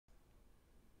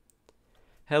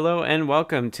Hello and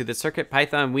welcome to the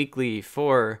CircuitPython Weekly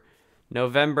for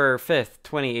November 5th,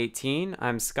 2018.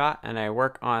 I'm Scott and I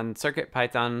work on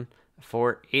CircuitPython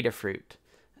for Adafruit.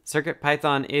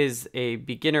 CircuitPython is a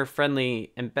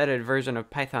beginner-friendly embedded version of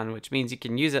Python, which means you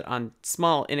can use it on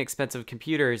small, inexpensive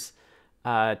computers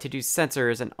to do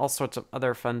sensors and all sorts of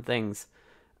other fun things.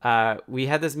 We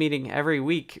had this meeting every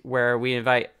week where we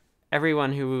invite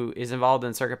everyone who is involved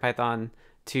in CircuitPython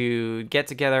to get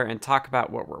together and talk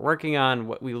about what we're working on,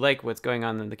 what we like, what's going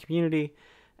on in the community,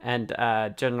 and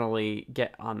generally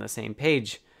get on the same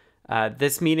page.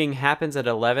 This meeting happens at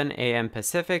 11 a.m.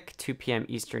 Pacific, 2 p.m.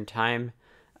 Eastern Time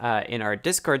in our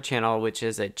Discord channel, which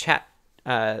is a chat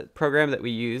program that we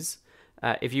use.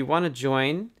 If you want to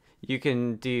join, you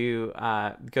can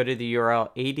go to the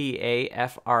URL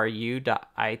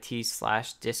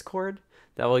adafru.it/discord.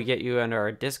 That will get you into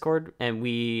our Discord, and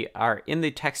we are in the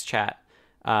text chat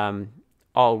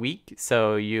all week,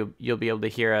 so you'll be able to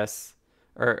hear us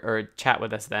or chat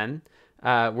with us then.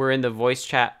 We're in the voice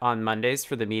chat on Mondays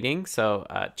for the meeting, so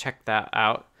check that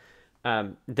out.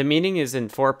 The meeting is in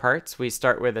 4 parts. We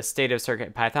start with a state of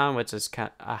CircuitPython, which is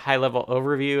a high-level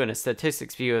overview and a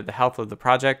statistics view of the health of the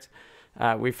project.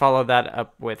 We follow that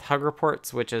up with hug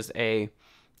reports, which is a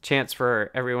chance for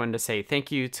everyone to say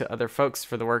thank you to other folks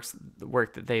for the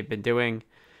work that they've been doing.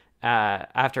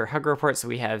 After hug reports,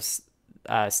 we have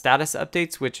status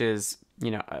updates, which is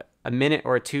a minute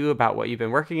or two about what you've been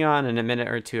working on and a minute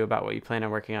or two about what you plan on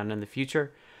working on in the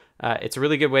future. It's a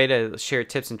really good way to share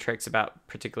tips and tricks about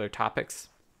particular topics.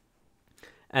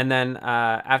 And then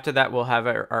after that, we'll have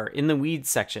our in the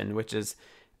weeds section, which is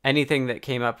anything that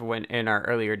came up in our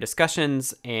earlier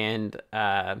discussions, and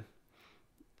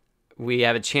we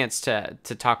have a chance to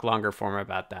talk longer form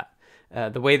about that.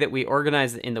 The way that we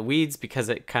organize it in the weeds, because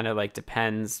it kind of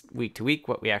depends week to week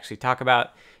what we actually talk about,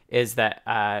 is that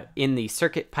in the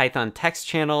CircuitPython text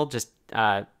channel, just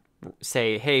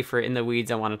say, hey, for in the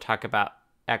weeds, I want to talk about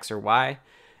X or Y,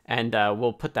 and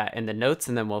we'll put that in the notes,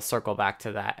 and then we'll circle back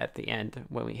to that at the end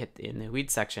when we hit the in the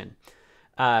weeds section.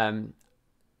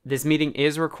 This meeting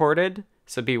is recorded,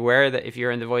 so be aware that if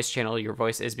you're in the voice channel, your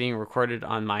voice is being recorded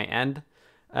on my end.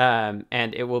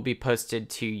 And it will be posted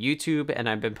to YouTube, and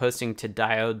I've been posting to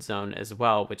Diode Zone as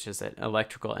well, which is an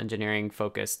electrical engineering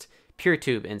focused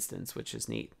PeerTube instance, which is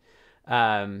neat.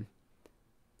 So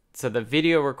the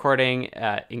video recording,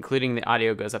 including the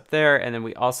audio, goes up there, and then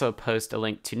we also post a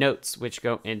link to notes, which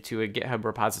go into a GitHub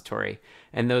repository,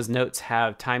 and those notes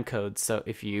have time codes. So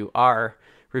if you are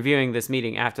reviewing this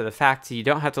meeting after the fact, you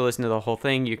don't have to listen to the whole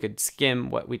thing. You could skim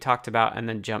what we talked about and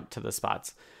then jump to the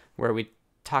spots where we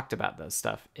talked about those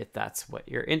stuff, if that's what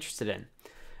you're interested in.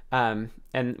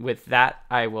 And with that,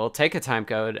 I will take a time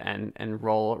code and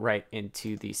roll right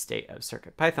into the state of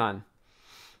CircuitPython.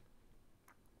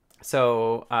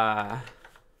 So I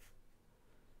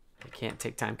can't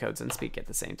take time codes and speak at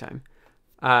the same time.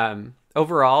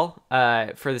 Overall,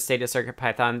 for the state of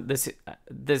CircuitPython,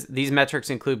 these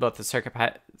metrics include both the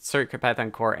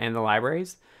CircuitPython core and the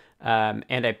libraries.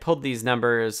 And I pulled these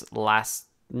numbers last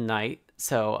night,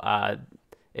 so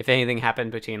if anything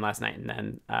happened between last night and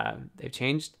then, they've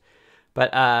changed.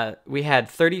 But we had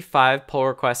 35 pull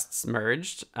requests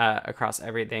merged across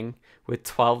everything with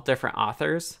 12 different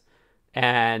authors.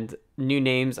 And new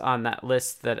names on that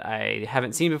list that I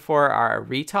haven't seen before are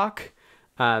Retalk.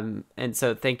 And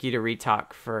so thank you to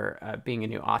Retalk for being a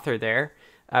new author there.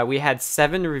 We had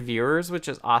 7 reviewers, which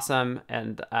is awesome.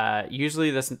 And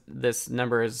usually this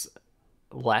number is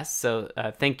less, so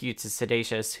thank you to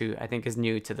Sedacious, who I think is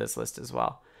new to this list as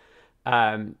well.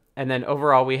 And then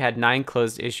overall we had 9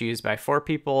 closed issues by 4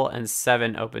 people and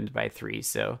 7 opened by 3,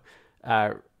 so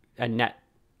a net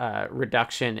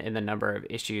reduction in the number of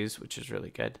issues, which is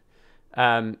really good.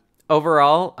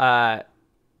 Overall,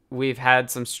 we've had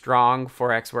some strong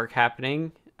 4x work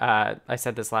happening. I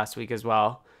said this last week as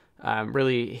well,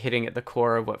 really hitting at the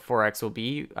core of what 4x will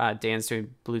be. Dan's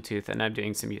doing Bluetooth and I'm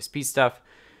doing some USB stuff.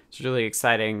 It's really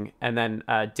exciting. And then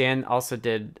Dan also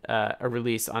did a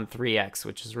release on 3x,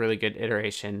 which is a really good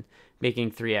iteration,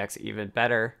 making 3x even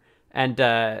better. And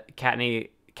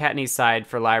Kattni's side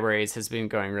for libraries has been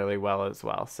going really well as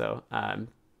well. So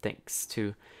thanks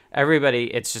to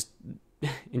everybody. It's just,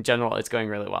 in general, it's going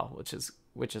really well, which is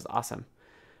awesome.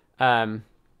 So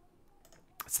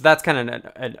that's kind of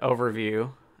an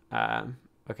overview.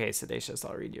 Okay, Sedacious,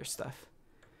 I'll read your stuff.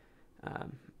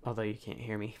 Although you can't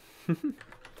hear me.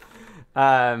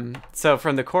 So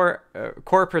from the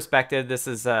core perspective, this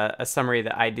is a summary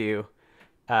that I do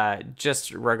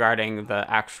just regarding the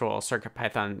actual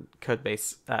CircuitPython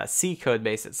codebase, C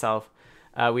codebase itself.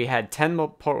 We had 10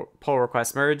 pull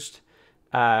requests merged.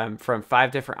 from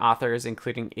 5 different authors,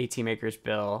 including AT Makers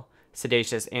Bill,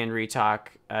 Sedacious, and Retalk,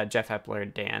 Jeff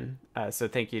Epler, Dan. So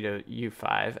thank you to you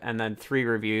 5. And then 3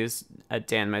 reviews,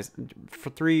 for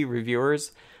 3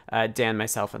 reviewers, Dan,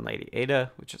 myself, and Lady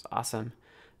Ada, which is awesome.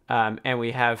 And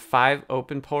we have 5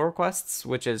 open pull requests,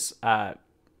 which is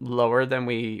lower than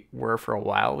we were for a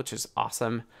while, which is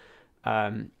awesome.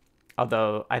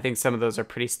 Although I think some of those are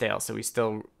pretty stale, so we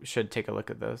still should take a look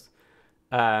at those.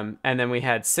 And then we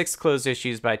had 6 closed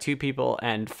issues by 2 people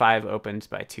and 5 opened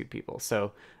by 2 people.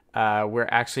 So we're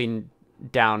actually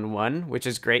down 1, which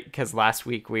is great because last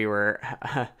week we were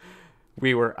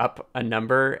we were up a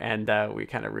number, and we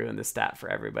kind of ruined the stat for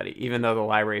everybody. Even though the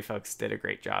library folks did a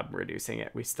great job reducing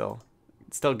it, we still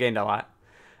gained a lot.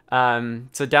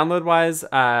 So download wise,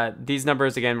 these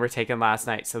numbers again were taken last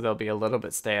night, so they'll be a little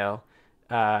bit stale.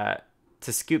 To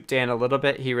scoop Dan a little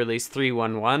bit, he released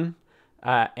 311,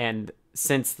 and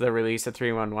since the release of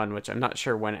 311, which I'm not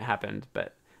sure when it happened,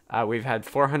 but we've had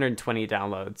 420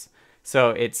 downloads.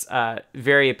 So it's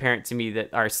very apparent to me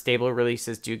that our stable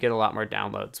releases do get a lot more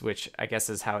downloads, which I guess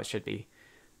is how it should be,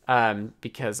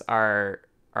 because our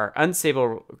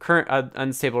current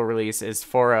unstable release is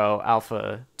 4.0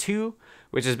 Alpha 2,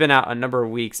 which has been out a number of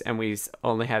weeks, and we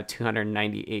only have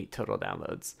 298 total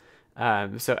downloads.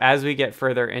 So as we get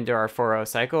further into our 4.0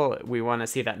 cycle, we want to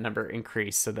see that number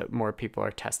increase so that more people are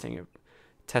testing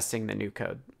the new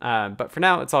code. But for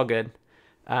now, it's all good.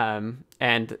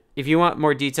 And if you want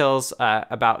more details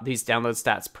about these download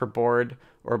stats per board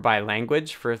or by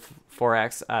language for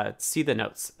 4X, see the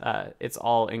notes. It's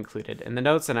all included in the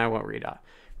notes, and I won't read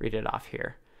it off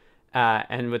here.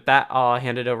 And with that, I'll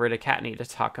hand it over to Kattni to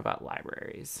talk about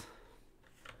libraries.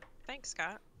 Thanks,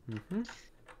 Scott. Mm-hmm.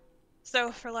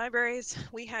 So for libraries,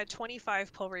 we had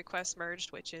 25 pull requests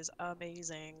merged, which is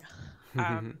amazing.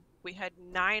 We had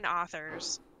 9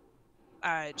 authors.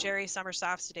 Jerry,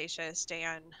 Summersoft, Sedacious,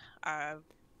 Dan,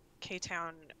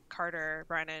 K-Town, Carter,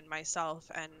 Brennan, myself,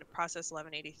 and Process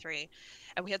 1183.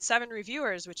 And we had 7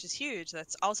 reviewers, which is huge.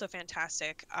 That's also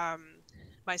fantastic.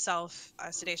 Myself,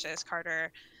 Sedacious,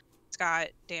 Carter, Scott,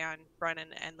 Dan, Brennan,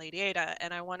 and Lady Ada.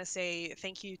 And I want to say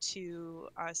thank you to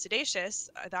Sedacious.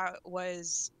 That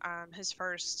was his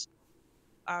first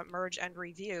merge and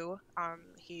review.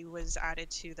 He was added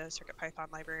to the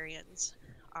CircuitPython librarians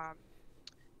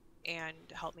and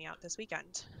helped me out this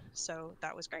weekend. So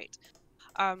that was great.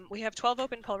 We have 12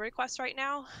 open pull requests right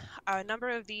now. A number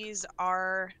of these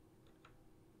are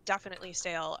definitely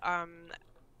stale.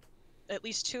 At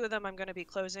least 2 of them I'm going to be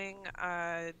closing.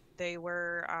 They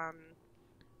were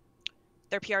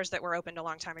they're PRs that were opened a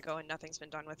long time ago and nothing's been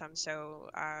done with them, so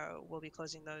we'll be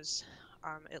closing those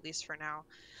at least for now.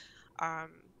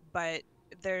 But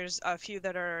there's a few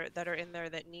that are in there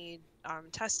that need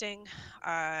testing.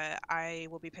 I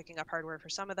will be picking up hardware for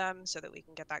some of them so that we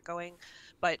can get that going.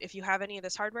 But if you have any of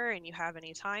this hardware and you have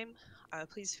any time,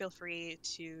 please feel free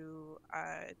to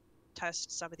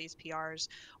test some of these PRs,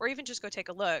 or even just go take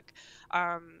a look.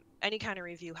 Any kind of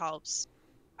review helps.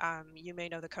 You may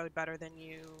know the code better than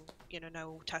you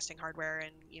know testing hardware,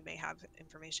 and you may have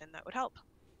information that would help.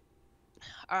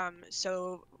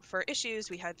 So for issues,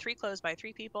 we had 3 closed by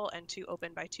 3 people and 2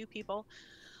 open by 2 people.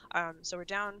 So we're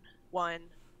down 1,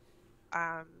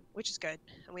 which is good.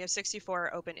 And we have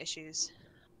 64 open issues.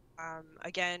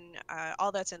 Again,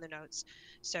 all that's in the notes.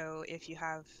 So if you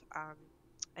have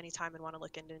any time and want to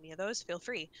look into any of those, feel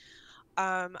free.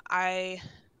 I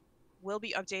will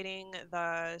be updating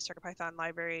the CircuitPython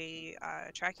library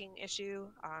tracking issue.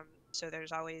 So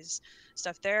there's always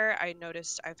stuff there. I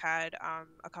noticed I've had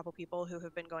a couple people who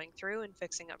have been going through and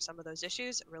fixing up some of those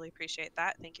issues. I really appreciate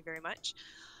that. Thank you very much.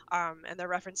 And they're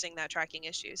referencing that tracking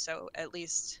issue. So at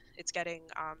least it's getting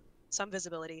some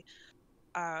visibility,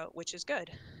 which is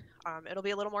good. It'll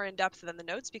be a little more in depth than the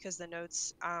notes, because the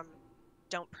notes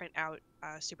don't print out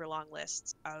super long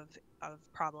lists of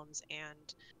problems,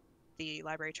 and the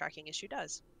library tracking issue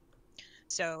does.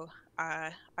 So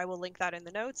I will link that in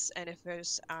the notes, and if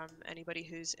there's anybody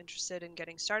who's interested in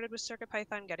getting started with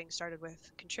CircuitPython, getting started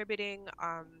with contributing,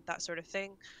 that sort of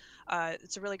thing,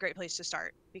 it's a really great place to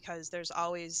start, because there's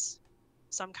always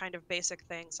some kind of basic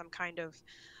thing, some kind of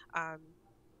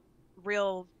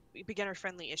real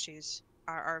beginner-friendly issues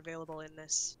are available in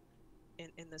this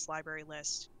library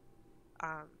list.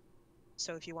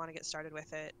 So if you want to get started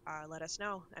with it, let us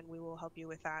know, and we will help you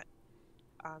with that.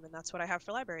 And that's what I have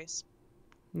for libraries.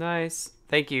 Nice.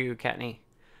 Thank you, Kattni.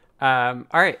 All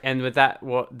right. And with that,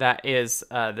 well, that is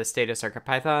the state of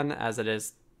CircuitPython as it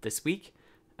is this week.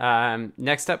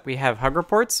 Next up, we have Hug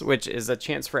Reports, which is a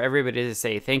chance for everybody to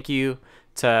say thank you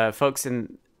to folks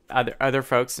and other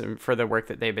folks for the work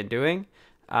that they've been doing.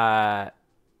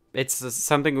 it's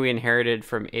something we inherited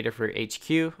from Adafruit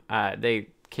HQ. They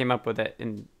came up with it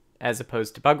as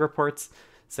opposed to bug reports.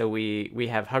 So we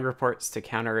have hug reports to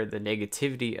counter the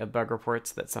negativity of bug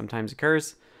reports that sometimes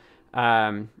occurs.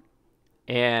 And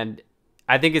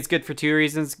I think it's good for two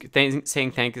reasons.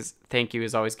 Saying thank you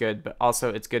is always good, but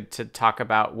also it's good to talk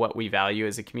about what we value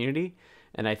as a community.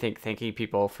 And I think thanking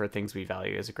people for things we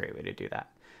value is a great way to do that.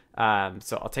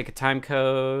 So I'll take a time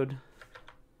code,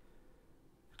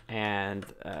 and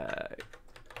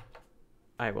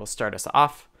I will start us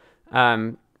off.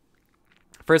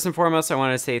 First and foremost, I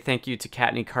want to say thank you to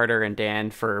Kattni, Carter, and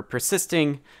Dan for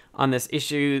persisting on this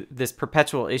issue, this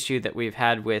perpetual issue that we've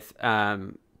had with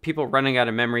people running out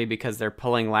of memory because they're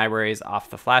pulling libraries off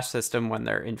the Flash system when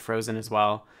they're in Frozen as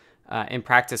well. In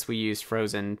practice, we use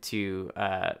Frozen to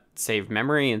save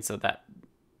memory, and so that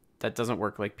doesn't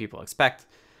work like people expect.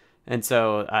 And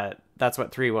so that's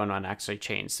what 3.1.1 actually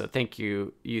changed. So thank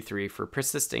you, you three, for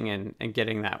persisting and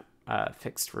getting that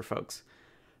fixed for folks.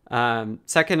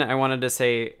 Second, I wanted to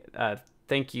say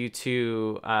thank you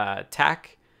to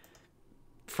TAC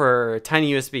for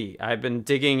Tiny USB. I've been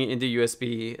digging into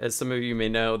USB, as some of you may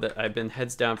know, that I've been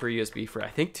heads down for USB for I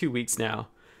think 2 weeks now.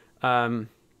 And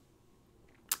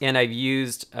I've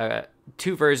used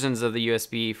 2 versions of the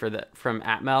USB from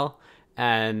Atmel,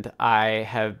 and I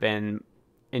have been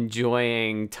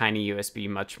enjoying Tiny USB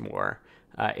much more.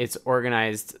 It's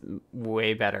organized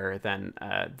way better than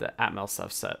the Atmel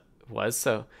stuff was.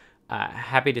 So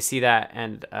happy to see that,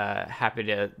 and happy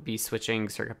to be switching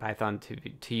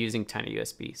CircuitPython to using Tiny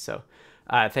USB. So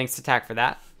thanks to TAC for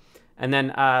that. And then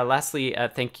lastly,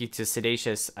 thank you to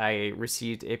Sedacious. I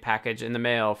received a package in the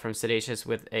mail from Sedacious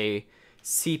with a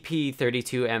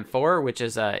CP32M4, which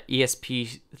is a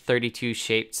ESP32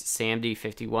 shaped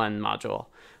SAMD51 module,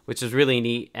 which is really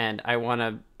neat, and I want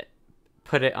to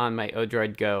put it on my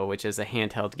Odroid Go, which is a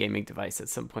handheld gaming device, at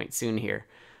some point soon here.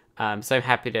 So I'm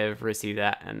happy to have received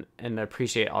that and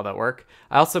appreciate all that work.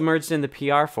 I also merged in the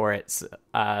PR for it,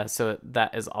 so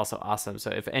that is also awesome.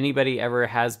 So if anybody ever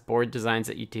has board designs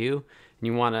that you do and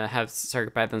you want to have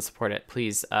CircuitPython support it,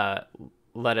 please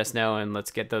let us know, and let's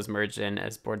get those merged in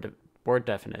as board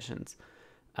definitions.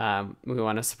 We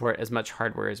want to support as much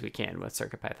hardware as we can with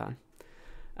CircuitPython.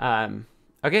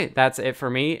 Okay, that's it for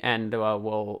me, and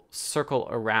we'll circle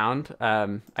around.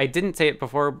 I didn't say it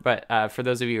before, but for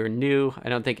those of you who are new, I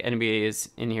don't think anybody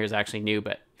in here is actually new,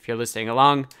 but if you're listening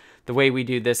along, the way we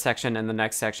do this section and the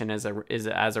next section is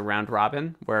as a round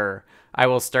robin, where I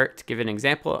will start to give an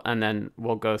example, and then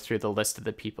we'll go through the list of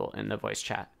the people in the voice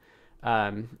chat,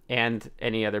 and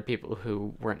any other people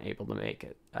who weren't able to make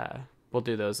it. We'll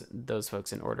do those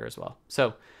folks in order as well.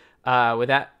 So with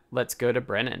that, let's go to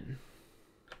Brennan.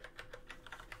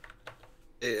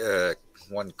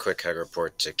 One quick hug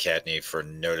report to Kattni for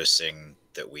noticing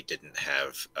that we didn't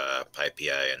have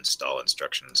PyPI install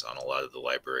instructions on a lot of the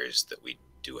libraries that we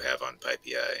do have on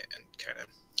PyPI, and kind of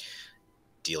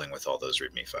dealing with all those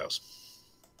README files.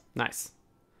 Nice.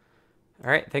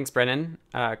 All right, thanks, Brennan.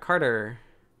 Carter.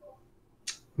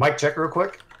 Mic check real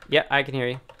quick. Yeah, I can hear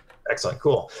you. Excellent,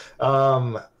 cool.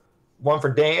 One for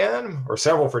Dan, or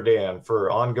several for Dan,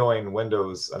 for ongoing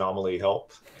Windows anomaly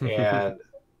help, and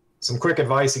some quick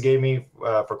advice he gave me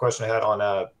for a question I had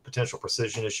on potential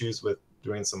precision issues with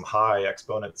doing some high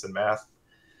exponents in math,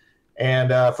 and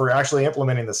for actually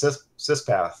implementing the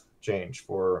syspath change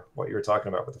for what you were talking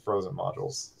about with the frozen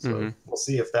modules. So we'll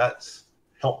see if that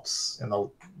helps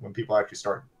when people actually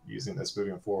start using this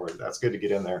moving forward. That's good to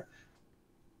get in there.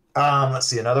 Let's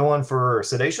see, another one for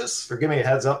Sedacious for giving me a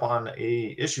heads up on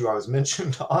a issue I was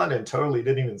mentioned on and totally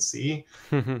didn't even see.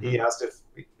 He asked if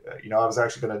I was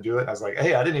actually going to do it. I was like,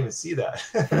 hey, I didn't even see that.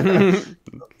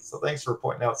 So thanks for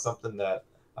pointing out something that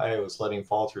I was letting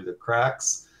fall through the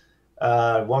cracks.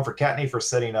 One for Kattni for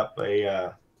setting up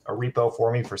a repo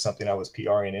for me for something I was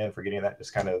PRing in, for getting that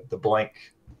just kind of the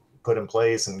blank put in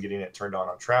place and getting it turned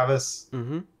on Travis.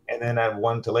 And then I have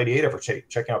one to Lady Ada for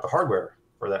checking out the hardware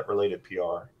for that related PR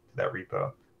to that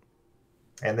repo.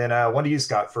 And then one to you,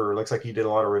 Scott, for looks like you did a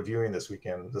lot of reviewing this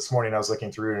weekend. This morning I was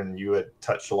looking through and you had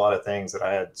touched a lot of things that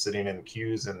I had sitting in the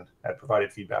queues and had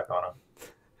provided feedback on them.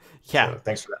 Yeah. So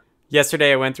thanks for that.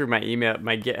 Yesterday I went through my email,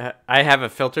 my GitHub. I have a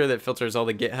filter that filters all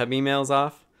the GitHub emails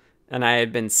off, and I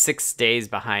had been 6 days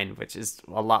behind, which is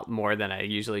a lot more than I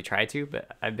usually try to,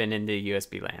 but I've been into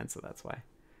USB land, so that's why.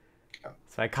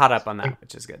 So I caught up on that,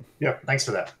 which is good. Yeah, thanks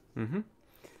for that.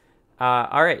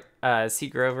 All right. C.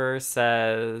 Grover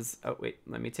says, oh, wait,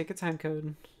 let me take a time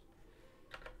code.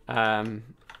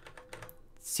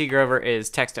 C. Grover is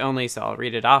text only, so I'll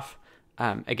read it off.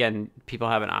 Again, people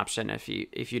have an option if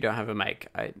you don't have a mic.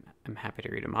 I'm happy to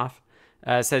read them off.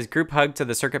 Says group hug to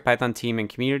the CircuitPython team and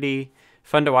community.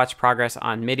 Fun to watch progress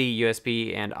on MIDI,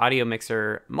 USB, and audio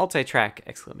mixer multi-track!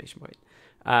 Exclamation point.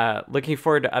 Looking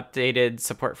forward to updated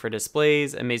support for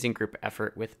displays. Amazing group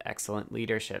effort with excellent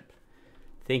leadership.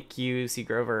 Thank you, C.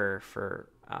 Grover, for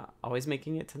always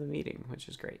making it to the meeting, which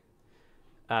is great.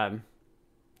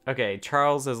 Okay,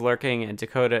 Charles is lurking and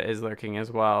Dakota is lurking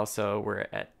as well, so we're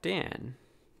at Dan.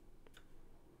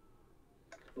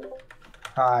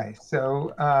 Hi.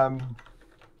 So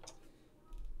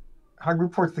Hug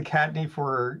reports to Kattni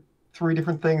for 3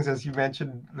 different things, as you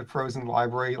mentioned, the frozen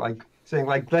library, like saying,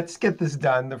 like, let's get this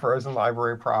done, the frozen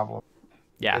library problem.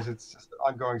 Yeah. Because it's just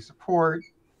ongoing support.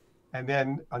 And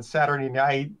then on Saturday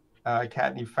night,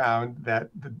 Kattni found that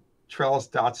the Trellis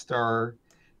dot star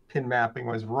pin mapping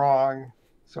was wrong.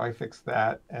 So I fixed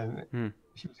that, and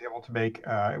she was able to make,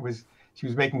 she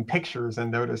was making pictures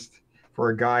and noticed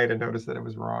for a guide and noticed that it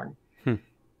was wrong.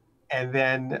 And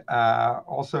then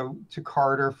also to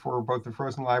Carter for both the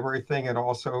frozen library thing and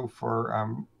also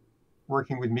for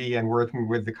working with me and working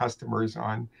with the customers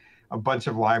on a bunch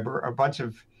of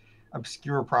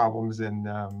obscure problems in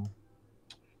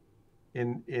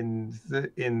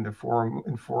the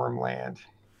forum land.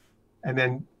 And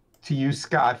then to you,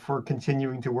 Scott, for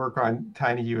continuing to work on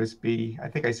Tiny USB. I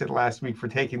think I said last week for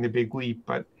taking the big leap,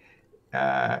 but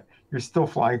you're still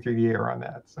flying through the air on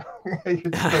that. So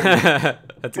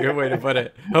That's a good way to put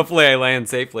it. Hopefully I land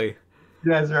safely.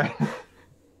 That's right.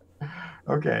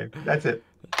 Okay, that's it.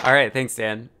 All right, thanks,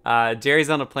 Dan. Jerry's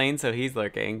on a plane, so he's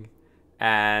lurking.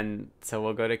 And so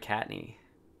we'll go to Kattni.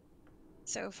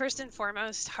 So first and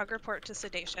foremost, hug report to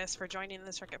Sedacious for joining the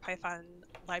CircuitPython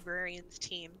librarians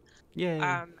team. Yay.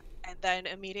 And then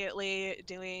immediately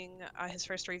doing his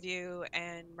first review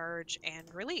and merge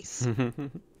and release.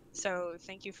 So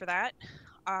thank you for that.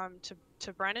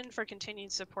 To Brennan for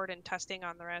continued support and testing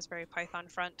on the Raspberry Python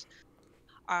front.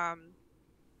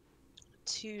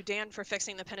 To Dan for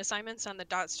fixing the pin assignments on the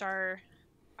 .star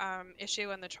issue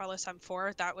and the Trellis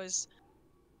M4. That was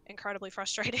incredibly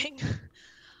frustrating.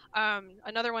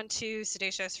 Another one to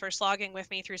Sedacious for slogging with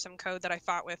me through some code that I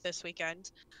fought with this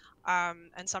weekend.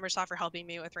 And Summersoft for helping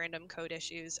me with random code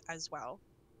issues as well.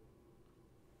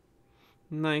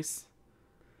 Nice.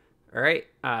 All right.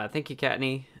 Thank you,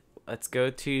 Kattni. Let's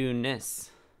go to Nis.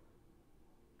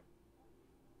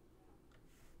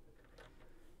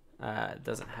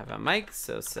 Doesn't have a mic,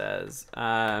 so says,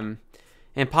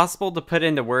 impossible to put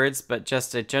into words, but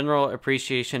just a general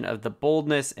appreciation of the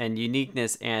boldness and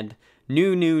uniqueness and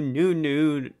newness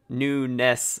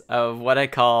of what I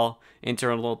call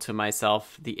internal to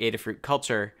myself, the Adafruit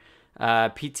culture.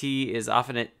 PT is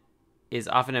often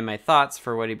in my thoughts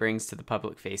for what he brings to the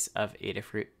public face of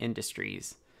Adafruit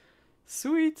Industries.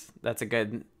 Sweet. That's a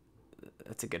good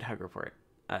hug report.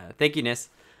 Thank you, Nis.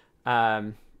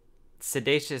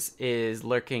 Sedacious is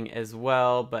lurking as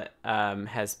well, but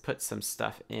has put some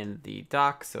stuff in the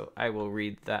doc, so I will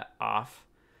read that off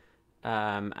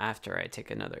after I take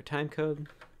another time code.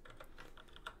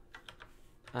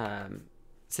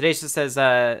 Sedacious says,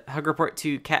 hug report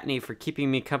to Kattni for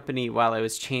keeping me company while I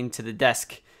was chained to the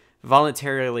desk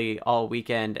voluntarily all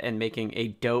weekend and making a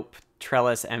dope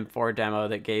Trellis M4 demo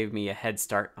that gave me a head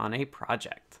start on a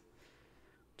project.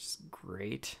 Just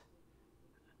great.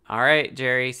 All right,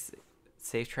 Jerry,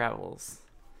 safe travels.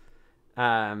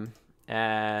 And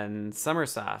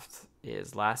Summersoft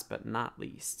is last but not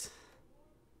least.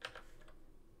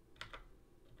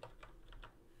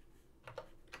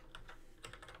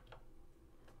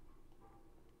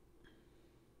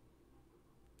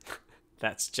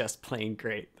 That's just plain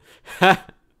great.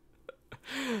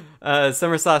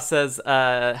 Summersoft says,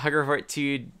 hug report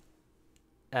to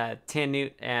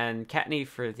Tannute and Kattni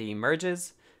for the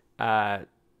merges. Hug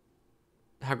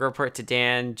report to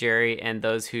Dan, Jerry, and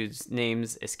those whose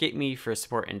names escape me for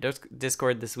support in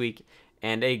Discord this week.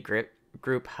 And a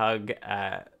group hug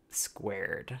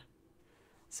squared.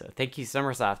 So thank you,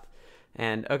 Summersoft.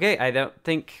 And okay, I don't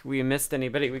think we missed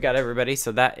anybody. We got everybody.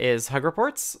 So that is hug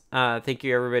reports. Thank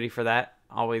you, everybody, for that.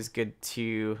 Always good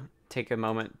to take a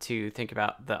moment to think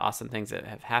about the awesome things that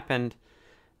have happened.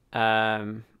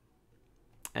 And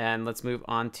let's move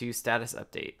on to status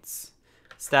updates.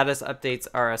 Status updates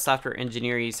are a software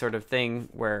engineering sort of thing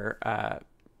where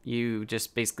you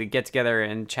just basically get together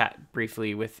and chat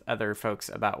briefly with other folks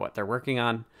about what they're working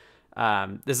on.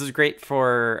 This is great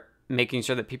for making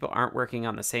sure that people aren't working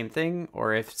on the same thing,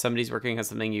 or if somebody's working on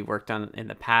something you've worked on in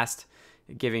the past,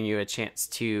 giving you a chance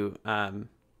to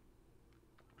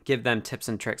give them tips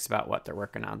and tricks about what they're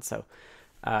working on. So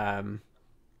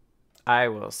I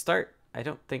will start. I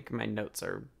don't think my notes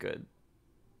are good.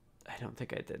 I don't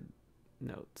think I did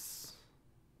notes.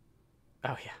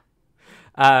 Oh, yeah.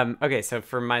 Okay, so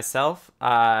for myself,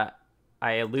 I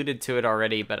alluded to it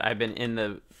already, but I've been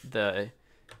in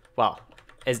well,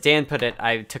 as Dan put it,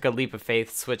 I took a leap of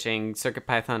faith switching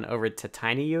CircuitPython over to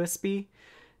Tiny USB,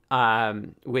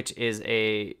 which is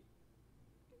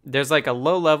there's like a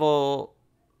low level,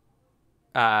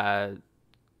 like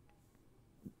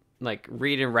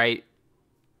read and write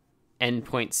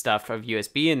endpoint stuff of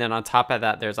USB, and then on top of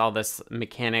that, there's all this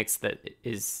mechanics that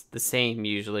is the same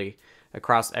usually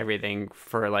across everything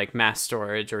for like mass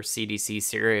storage or CDC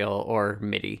serial or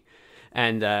MIDI.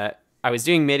 And I was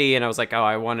doing MIDI, and I was like, oh,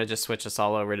 I want to just switch us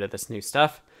all over to this new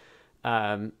stuff.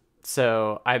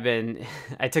 So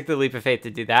I took the leap of faith to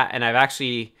do that, and I've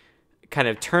actually kind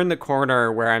of turned the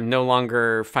corner where I'm no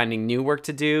longer finding new work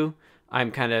to do. I'm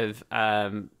kind of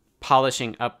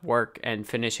polishing up work and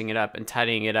finishing it up and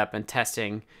tidying it up and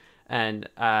testing. And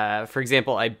for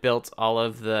example, I built all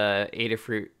of the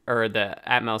Adafruit or the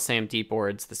Atmel SAMD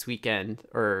boards this weekend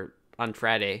or on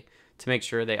Friday to make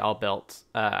sure they all built.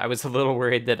 I was a little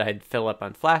worried that I'd fill up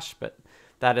on Flash, but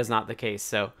that is not the case.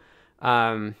 So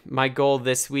my goal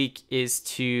this week is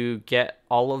to get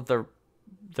all of the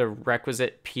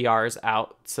requisite PRs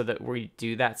out so that we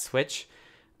do that switch.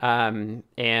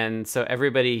 And so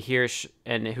everybody here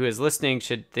and who is listening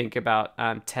should think about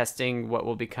testing what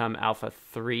will become Alpha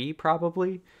 3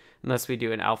 probably, unless we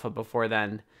do an Alpha before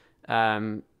then.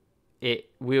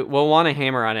 We'll want to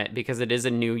hammer on it because it is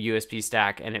a new USB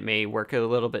stack and it may work a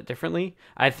little bit differently.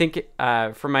 I think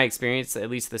from my experience,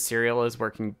 at least the serial is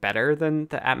working better than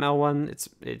the Atmel one.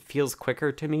 It feels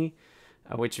quicker to me,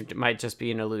 which might just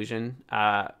be an illusion.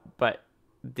 But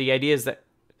the idea is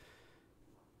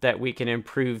that we can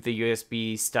improve the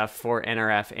USB stuff for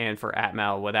NRF and for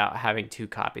Atmel without having two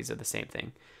copies of the same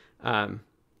thing.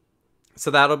 So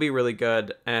that'll be really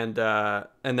good. And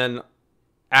then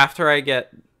after I get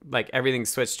like everything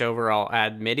switched over, I'll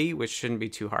add MIDI, which shouldn't be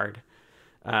too hard.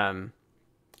 And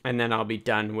then I'll be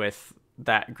done with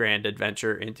that grand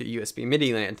adventure into USB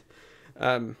MIDI land.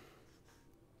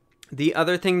 The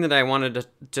other thing that I wanted to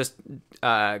just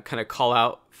kind of call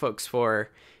out folks for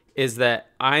is that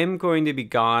I'm going to be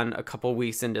gone a couple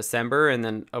weeks in December and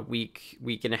then a week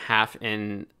and a half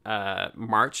in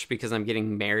March because I'm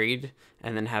getting married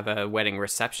and then have a wedding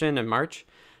reception in March.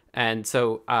 And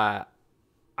so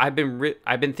I've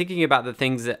been thinking about the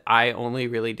things that I only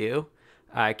really do.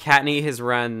 Kattni has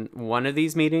run one of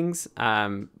these meetings,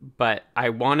 but I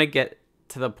want to get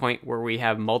to the point where we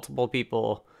have multiple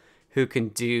people who can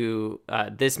do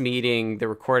this meeting, the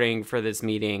recording for this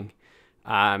meeting,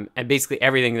 and basically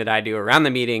everything that I do around the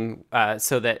meeting,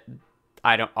 so that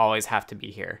I don't always have to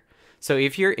be here. So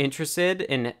if you're interested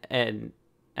in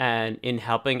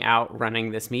helping out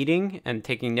running this meeting and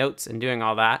taking notes and doing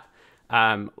all that,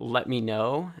 let me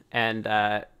know. And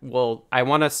I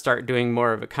want to start doing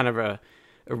more of a kind of a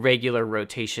regular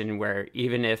rotation where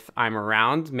even if I'm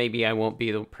around, maybe I won't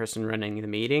be the person running the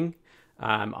meeting.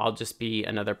 I'll just be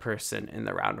another person in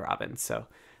the round robin. So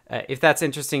if that's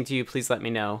interesting to you, please let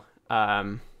me know.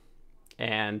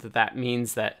 And that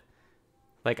means that,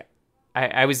 like,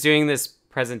 I was doing this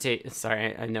presentation.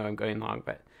 Sorry, I know I'm going long,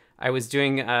 but I was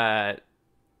doing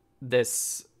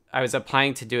this. I was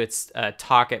applying to do its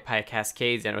talk at Pi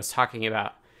Cascades, and I was talking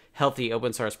about healthy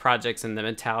open source projects and the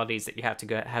mentalities that you have to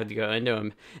go into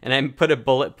them. And I put a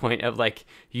bullet point of like,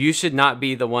 you should not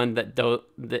be the one that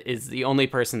is the only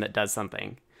person that does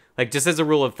something. Like, just as a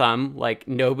rule of thumb, like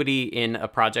nobody in a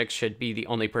project should be the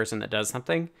only person that does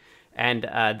something. And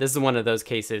this is one of those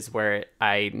cases where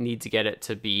I need to get it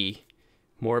to be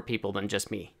more people than just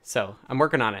me. So I'm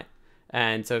working on it.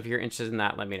 And so if you're interested in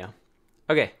that, let me know.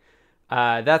 Okay.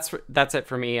 That's it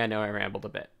for me. I know I rambled a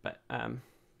bit, but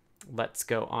let's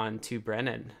go on to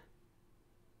Brennan.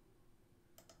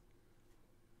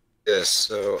 Yes,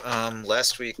 so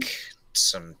last week,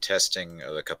 some testing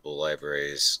of a couple of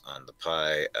libraries on the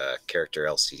Pi, character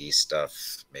LCD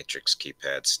stuff, matrix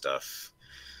keypad stuff,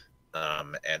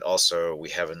 and also we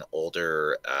have an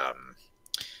older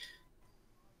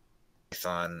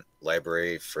Python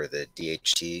library for the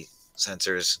DHT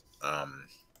sensors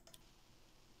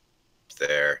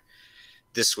there.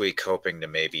 This week, hoping to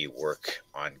maybe work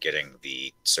on getting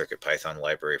the CircuitPython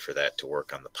library for that to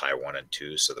work on the Pi 1 and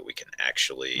 2 so that we can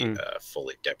actually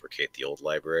fully deprecate the old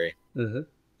library. Mm-hmm.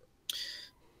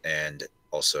 And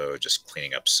also just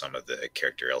cleaning up some of the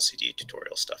character LCD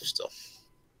tutorial stuff still.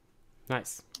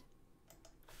 Nice.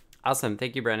 Awesome.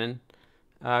 Thank you, Brennan.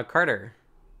 Carter.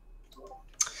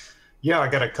 Yeah, I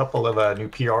got a couple of new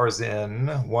PRs in.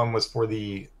 One was for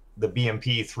the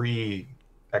BMP3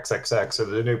 XXX, so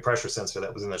the new pressure sensor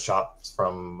that was in the shop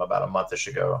from about a month-ish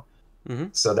ago. Mm-hmm.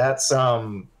 So that's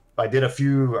I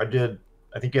did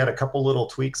I think you had a couple little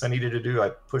tweaks I needed to do. I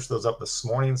pushed those up this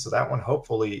morning, so that one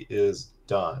hopefully is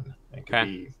done and can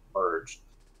be merged.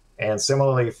 And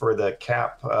similarly for the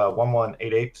CAP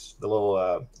 1188, the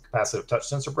little capacitive touch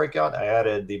sensor breakout, I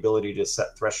added the ability to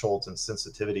set thresholds and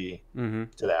sensitivity to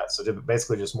that. So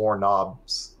basically just more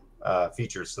knobs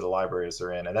features to the libraries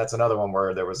they're in. And that's another one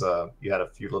where there was you had a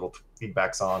few little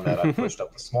feedbacks on that I pushed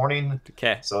up this morning.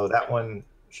 Okay. So that one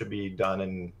should be done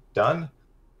and done.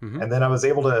 And then I was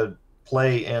able to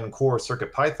play in core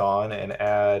CircuitPython and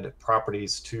add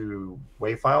properties to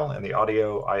WaveFile and the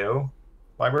audio IO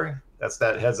library. That's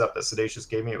that heads up that Sedacious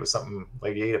gave me. It was something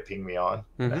Lady Ada pinged me on.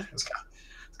 It's kind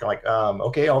of like,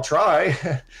 okay, I'll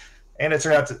try. And it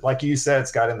turned out to, like you said,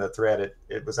 Scott, in the thread,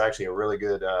 it was actually a really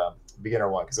good beginner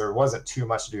one because there wasn't too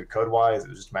much to do code-wise. It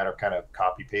was just a matter of kind of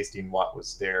copy-pasting what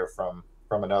was there from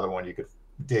another one you could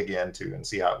dig into and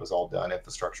see how it was all done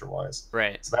infrastructure-wise.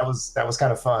 Right. So that was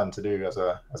kind of fun to do as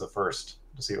a first,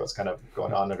 to see what's kind of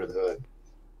going on under the hood.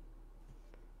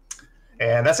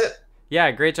 And that's it.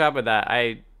 Yeah, great job with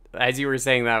that. As you were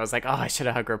saying that, I was like, oh, I should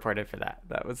have hug reported for that.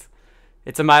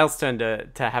 It's a milestone to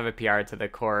have a PR to the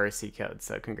core C code.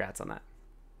 So congrats on that.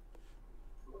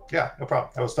 Yeah, no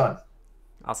problem. That was fun.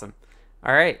 Awesome.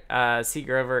 All right. C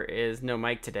Grover is no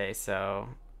mic today. So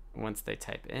once they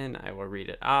type in, I will read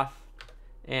it off.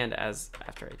 And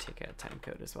after I take a time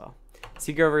code as well.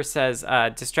 C Grover says,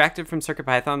 distracted from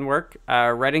CircuitPython work,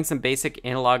 writing some basic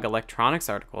analog electronics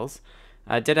articles.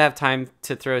 Did have time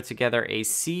to throw together a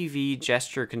CV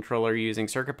gesture controller using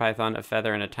CircuitPython, a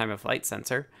feather, and a time-of-flight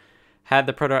sensor. Had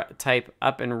the prototype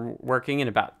up and working in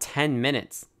about 10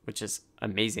 minutes, which is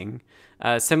amazing.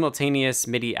 Simultaneous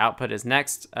MIDI output is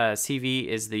next. CV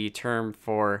is the term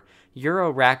for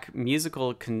Eurorack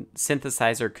Musical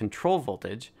Synthesizer Control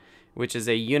Voltage, which is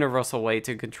a universal way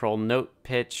to control note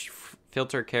pitch,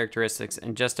 filter characteristics,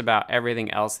 and just about everything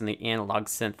else in the analog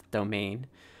synth domain.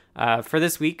 For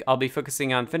this week, I'll be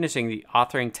focusing on finishing the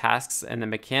authoring tasks and the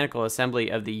mechanical assembly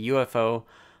of the UFO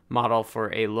model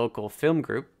for a local film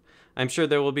group. I'm sure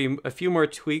there will be a few more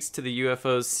tweaks to the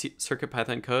UFO's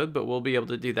CircuitPython code, but we'll be able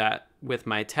to do that with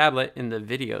my tablet in the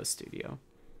video studio.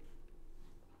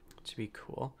 Should be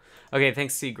cool. Okay,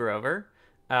 thanks, C. Grover.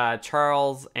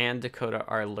 Charles and Dakota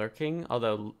are lurking,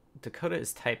 although Dakota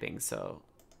is typing, so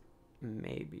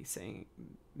may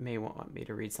want me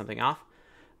to read something off.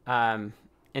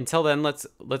 Until then, let's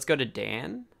go to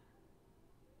Dan.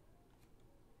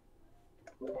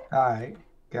 Hi.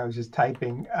 I was just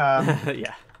typing.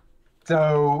 Yeah.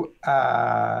 So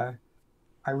I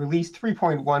released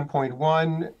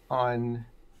 3.1.1 on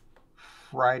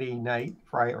Friday night,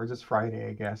 or just Friday,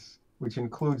 I guess, which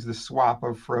includes the swap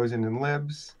of frozen and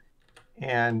libs.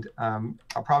 And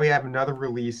I'll probably have another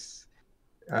release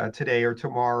today or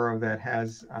tomorrow that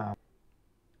has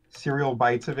serial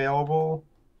bytes available,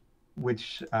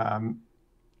 which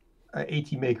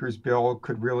AT Maker's Bill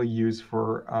could really use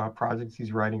for projects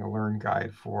he's writing a learn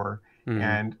guide for.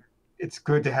 And it's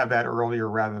good to have that earlier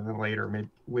rather than later, maybe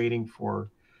waiting for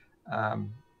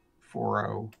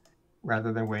 4.0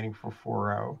 rather than waiting for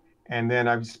 4.0. And then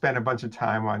I've spent a bunch of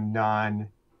time on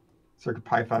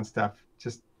non-CircuitPython stuff,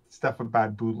 just stuff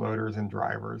about bootloaders and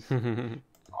drivers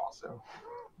also.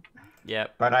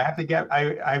 Yep. But I have to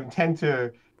I intend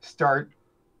to start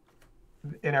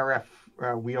NRF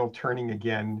wheel turning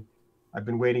again. I've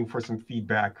been waiting for some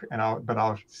feedback, but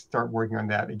I'll start working on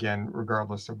that again,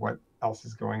 regardless of what else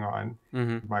is going on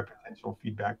with my potential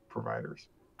feedback providers.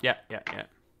 Yeah.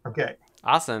 Okay.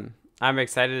 Awesome. I'm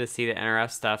excited to see the NRF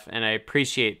stuff, and I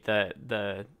appreciate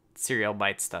the serial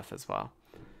byte stuff as well.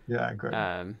 Yeah, good.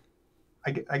 I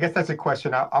guess that's a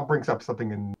question. I'll bring up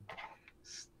something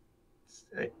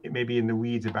maybe in the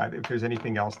weeds about if there's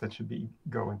anything else that should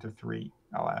go into 3.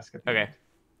 I'll ask it. Okay.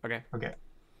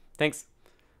 Thanks.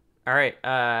 All right.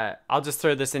 I'll just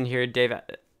throw this in here. Dave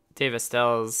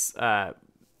Estelle's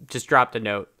just dropped a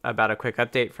note about a quick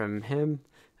update from him.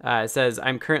 It says,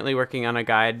 I'm currently working on a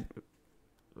guide.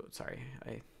 Sorry,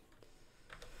 I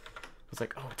was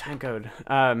like, oh, time code.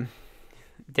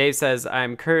 Dave says,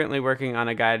 I'm currently working on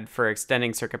a guide for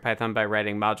extending CircuitPython by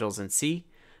writing modules in C.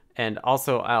 And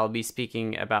also, I'll be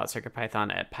speaking about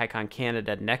CircuitPython at PyCon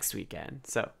Canada next weekend.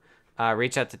 So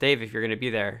reach out to Dave if you're going to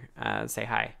be there. Say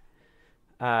hi.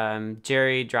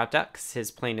 Jerry dropped out because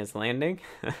his plane is landing.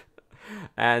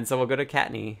 And so we'll go to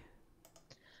Kattni.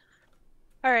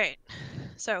 All right.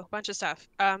 So a bunch of stuff.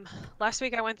 Last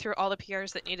week I went through all the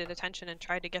PRs that needed attention and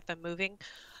tried to get them moving.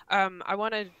 I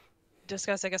want to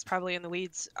discuss, I guess, probably in the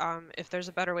weeds, if there's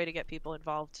a better way to get people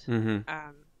involved Mm-hmm.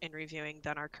 in reviewing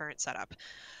than our current setup.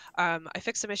 I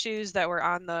fixed some issues that were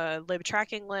on the lib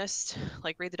tracking list,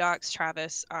 like read the docs,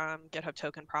 Travis, GitHub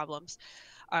token problems.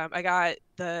 I got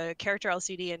the character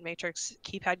LCD and matrix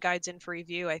keypad guides in for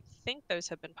review. I think those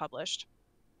have been published.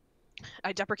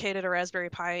 I deprecated a Raspberry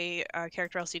Pi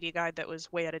character LCD guide that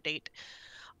was way out of date.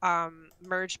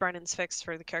 Merged Brennan's fix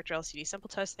for the character LCD simple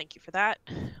test. Thank you for that.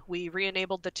 We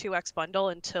re-enabled the 2x bundle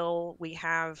until we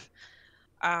have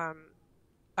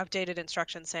updated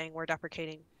instructions saying we're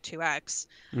deprecating 2x,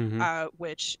 Mm-hmm.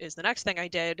 which is the next thing I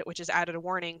did, which is added a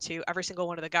warning to every single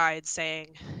one of the guides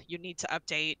saying you need to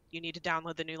update, you need to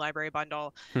download the new library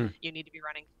bundle, Hmm. you need to be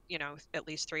running, at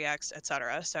least 3x,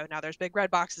 etc. So now there's big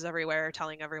red boxes everywhere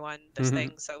telling everyone this Mm-hmm.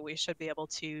 thing. So we should be able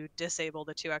to disable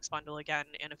the 2x bundle again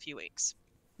in a few weeks.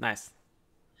 Nice.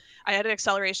 I added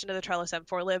acceleration to the Trellis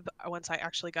M4 lib once I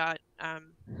actually got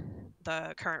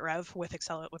the current rev with an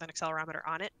accelerometer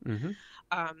on it. Mm-hmm.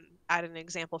 Added an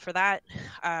example for that.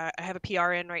 I have a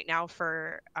PR in right now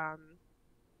for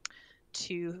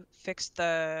to fix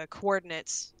the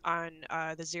coordinates on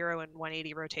the 0 and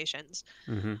 180 rotations.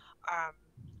 Mm-hmm.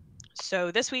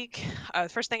 So this week, the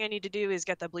first thing I need to do is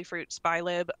get the Bleefruit Spy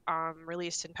lib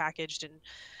released and packaged and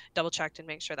double checked and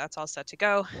make sure that's all set to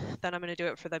go. Then I'm going to do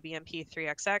it for the BMP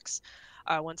 3XX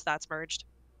once that's merged.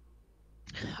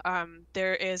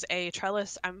 There is a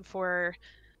Trellis M4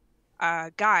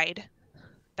 guide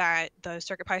that the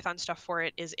CircuitPython stuff for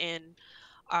it is in.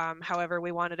 However,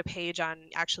 we wanted a page on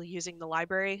actually using the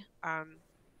library,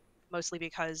 mostly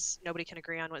because nobody can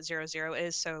agree on what 00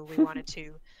 is. So we wanted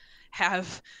to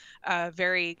have a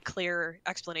very clear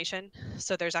explanation.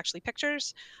 So there's actually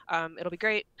pictures. It'll be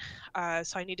great.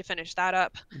 So I need to finish that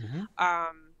up. Mm-hmm.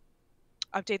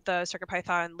 Update the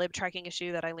CircuitPython lib tracking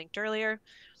issue that I linked earlier.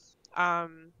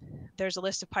 There's a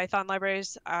list of Python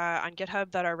libraries on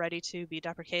GitHub that are ready to be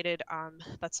deprecated.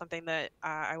 That's something that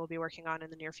I will be working on in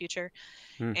the near future.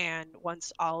 And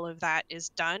once all of that is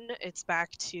done, it's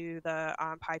back to the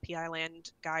PyPI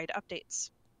land guide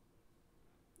updates.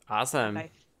 Awesome. And I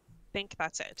think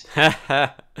that's it.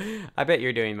 I bet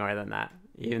you're doing more than that,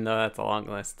 even though that's a long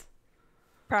list.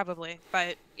 Probably,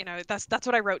 but that's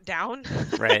what I wrote down.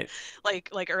 Right.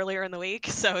 like earlier in the week.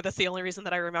 So that's the only reason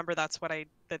that I remember that's what I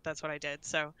did.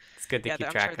 So it's good to keep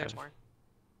track sure of. There's more.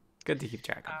 Good to keep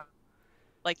track of.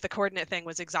 Like the coordinate thing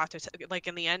was exact. Like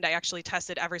in the end, I actually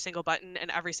tested every single button and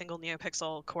every single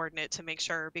NeoPixel coordinate to make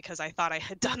sure, because I thought I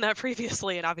had done that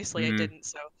previously, and obviously I didn't.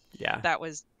 So yeah, that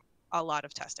was a lot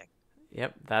of testing.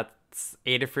 Yep, that's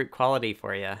Adafruit quality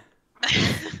for you.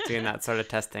 Doing that sort of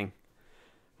testing.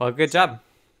 Well, good job.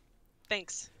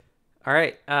 Thanks. All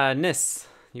right, Nis,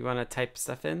 you want to type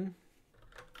stuff in?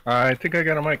 I think I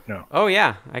got a mic now. Oh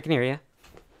yeah, I can hear you.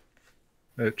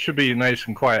 It should be nice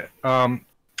and quiet.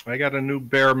 I got a new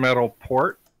bare metal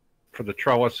port for the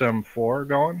Trellis M4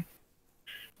 going.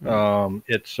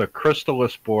 It's a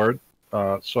crystalless board,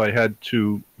 so I had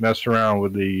to mess around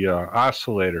with the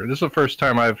oscillator. This is the first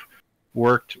time I've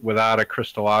worked without a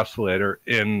crystal oscillator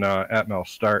in Atmel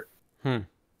Start.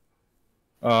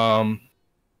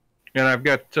 And I've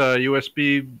got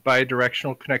USB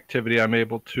bidirectional connectivity. I'm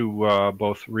able to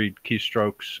both read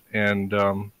keystrokes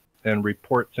and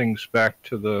report things back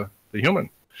to the human.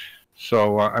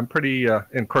 So I'm pretty, and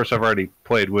of course I've already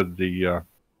played with the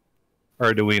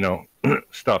Arduino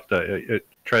stuff.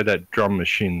 Tried that drum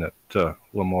machine that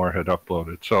Lamore had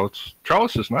uploaded. So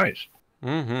Trellis is nice.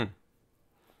 Mm-hmm.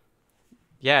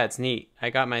 Yeah, it's neat. I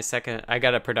got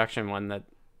a production one that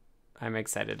I'm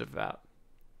excited about.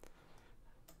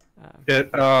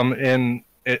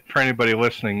 For anybody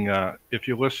listening, if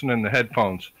you listen in the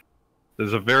headphones,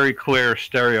 there's a very clear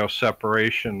stereo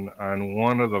separation on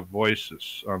one of the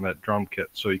voices on that drum kit,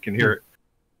 so you can hear it.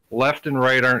 Left and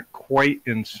right aren't quite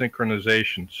in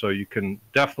synchronization, so you can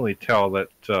definitely tell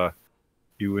that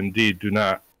you indeed do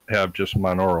not have just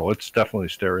monaural. It's definitely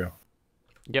stereo.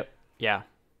 Yep. Yeah.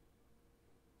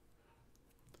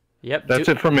 Yep. That's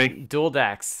it for me. Dual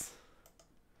DACs.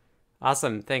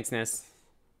 Awesome. Thanks, Nis.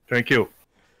 Thank you.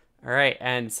 All right,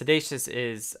 and Sedacious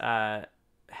is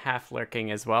half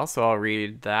lurking as well, so I'll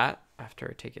read that after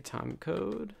I take a Tom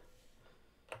code.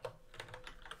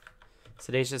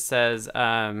 Sedacious says,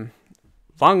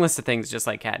 long list of things just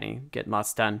like Katney, getting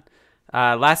lots done.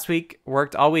 Last week,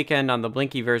 worked all weekend on the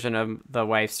Blinky version of the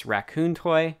wife's raccoon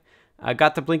toy.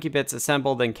 Got the Blinky bits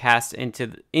assembled and cast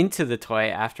into the toy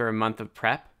after a month of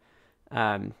prep.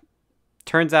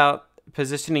 Turns out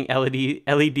positioning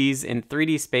LEDs in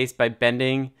 3D space by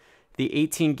bending the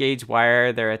 18 gauge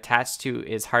wire they're attached to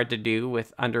is hard to do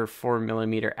with under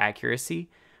 4mm accuracy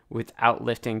without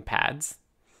lifting pads.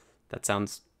 That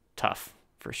sounds tough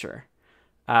for sure.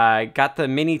 Got the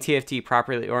mini TFT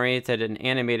properly oriented and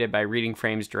animated by reading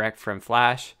frames direct from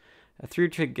Flash. Threw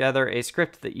together a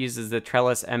script that uses the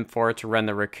Trellis M4 to run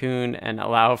the raccoon and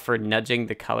allow for nudging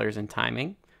the colors and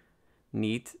timing.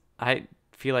 Neat. I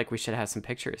feel like we should have some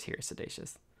pictures here,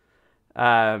 Sedacious.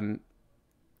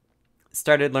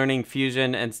 Started learning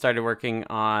Fusion and started working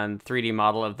on 3D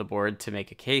model of the board to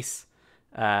make a case.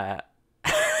 Sedacious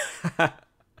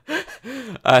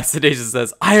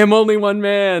says, I am only one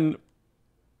man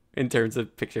in terms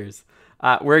of pictures.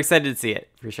 We're excited to see it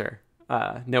for sure.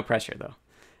 No pressure though.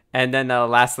 And then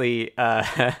lastly,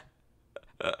 made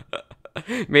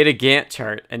a Gantt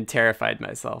chart and terrified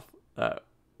myself.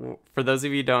 For those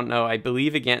of you who don't know, I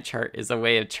believe a Gantt chart is a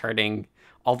way of charting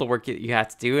all the work that you have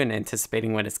to do and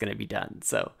anticipating when it's going to be done.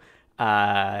 So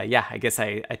yeah, I guess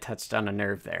I touched on a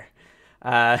nerve there.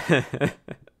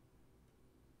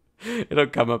 It'll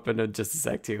come up in just a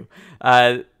sec too.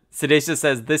 Sedacious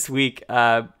says, this week,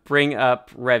 bring up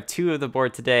Rev 2 of the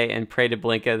board today and pray to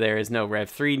Blinka there is no Rev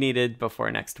 3 needed before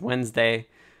next Wednesday.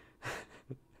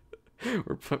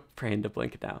 We're praying to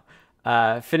Blinka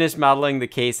now. Finish modeling the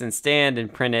case and stand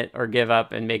and print it, or give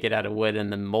up and make it out of wood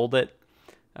and then mold it.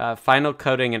 Final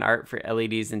coding and art for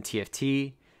LEDs and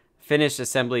TFT. Finish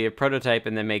assembly of prototype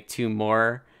and then make 2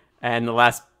 more. And the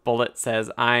last bullet says,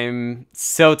 I'm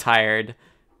so tired.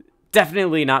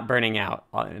 Definitely not burning out,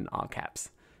 in all caps.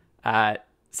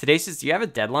 Sedacious, do you have a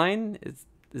deadline?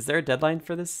 Is there a deadline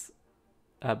for this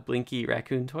Blinky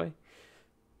raccoon toy?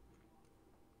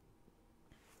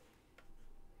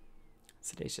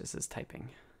 Sedacious is typing.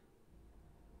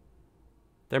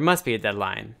 There must be a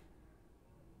deadline.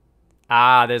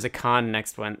 There's a con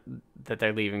that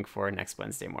they're leaving for next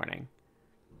Wednesday morning.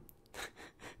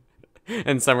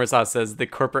 And Summersoft says, the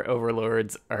corporate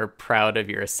overlords are proud of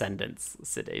your ascendance,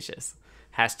 Sedacious.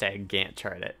 Hashtag Gantt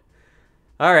chart it.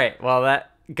 All right, well,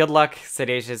 good luck,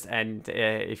 Sedacious, and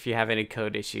if you have any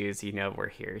code issues, you know we're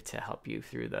here to help you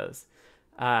through those.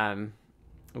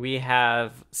 We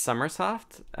have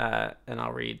Summersoft, and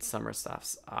I'll read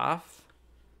Summersoft's off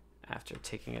after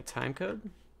taking a time code.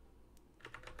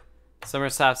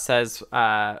 Summersoft says,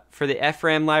 for the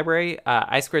FRAM library,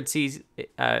 I2C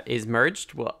is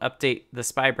merged. We'll update the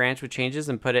SPI branch with changes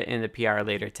and put it in the PR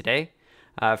later today.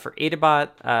 For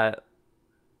Adabot,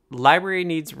 library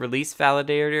needs release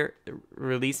validator.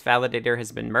 Release validator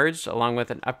has been merged along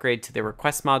with an upgrade to the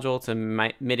request module to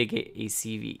mitigate a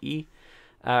CVE.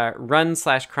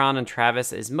 Run/cron and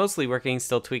Travis is mostly working,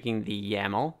 still tweaking the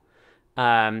YAML.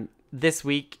 This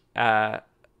week,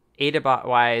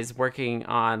 Adabot-wise, working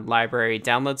on library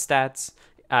download stats.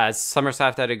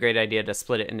 Summersoft had a great idea to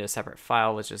split it into a separate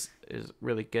file, which is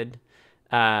really good.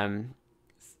 For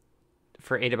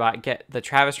Adabot, get the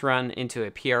Travis run into a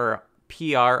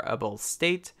PR-able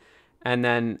state, and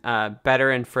then better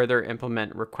and further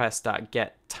implement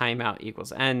request.get timeout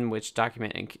equals n, which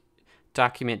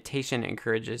documentation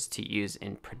encourages to use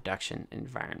in production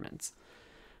environments.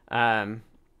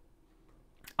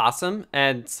 Awesome.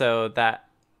 And so that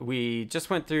we just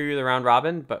went through the round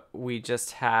robin, but we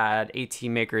just had AT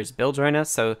Makers Bill join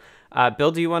us. So Bill,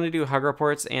 do you want to do hug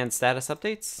reports and status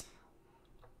updates?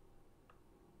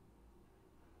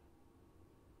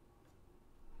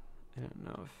 I don't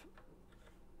know if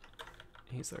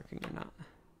he's lurking or not.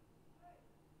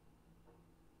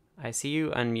 I see you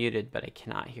unmuted, but I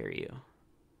cannot hear you.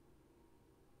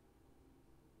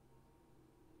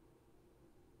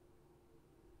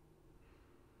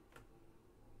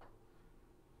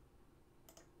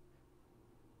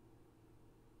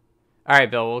 All right,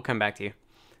 Bill, we'll come back to you.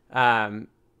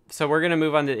 So we're going to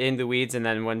move on to In the Weeds, and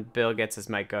then when Bill gets his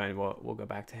mic going, we'll go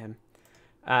back to him.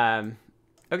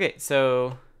 Okay,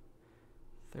 so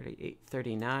 38,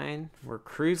 39. We're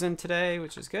cruising today,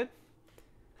 which is good.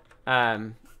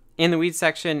 In the Weeds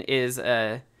section is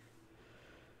a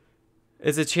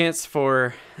chance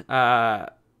for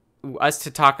us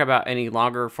to talk about any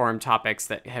longer form topics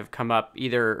that have come up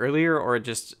either earlier or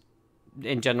just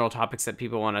in general topics that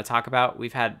people want to talk about.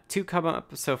 We've had 2 come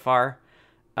up so far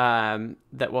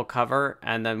that we'll cover,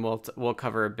 and then we'll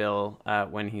cover Bill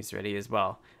when he's ready as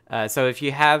well. So if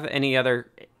you have any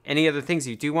other things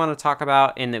you do want to talk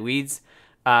about in the weeds,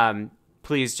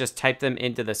 please just type them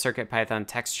into the CircuitPython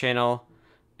text channel,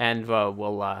 and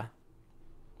we'll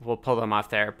pull them off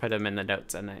there, put them in the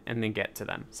notes, and then get to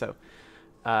them. So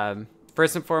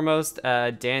first and foremost,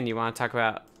 Dan, you want to talk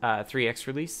about 3X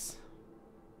release?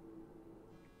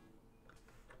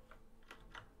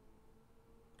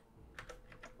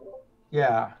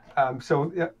 Yeah.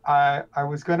 So I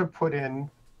was going to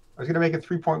make a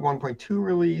 3.1.2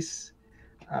 release,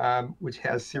 which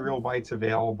has serial bytes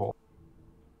available.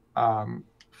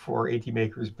 for AT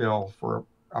Maker's bill for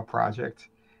a project.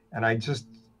 And I just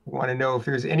want to know if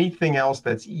there's anything else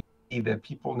that's easy that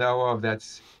people know of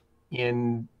that's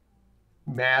in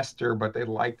master, but they'd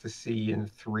like to see in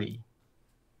 3.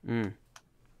 Mm.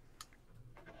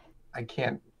 I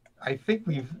think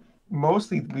we've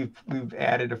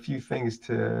added a few things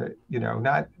to,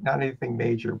 not anything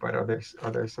major, but are there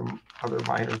some other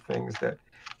minor things that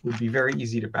would be very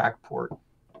easy to backport?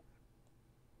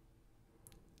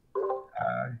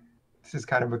 This is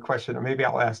kind of a question, or maybe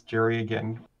I'll ask Jerry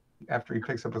again after he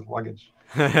picks up his luggage.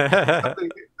 I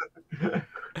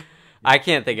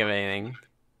can't think of anything.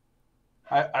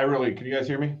 I really, can you guys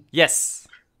hear me? Yes.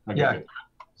 Okay, Yeah. good.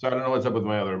 So I don't know what's up with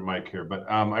my other mic here, but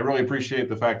I really appreciate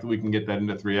the fact that we can get that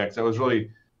into 3x. That was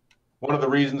really one of the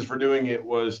reasons for doing it,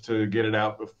 was to get it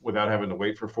out without having to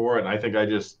wait for 4. And I think I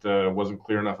just wasn't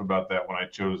clear enough about that when I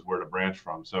chose where to branch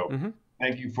from. So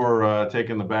thank you for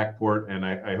taking the backport, and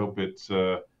I hope it's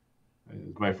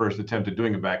my first attempt at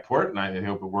doing a backport, and I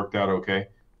hope it worked out okay.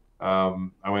 I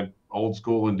went old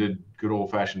school and did good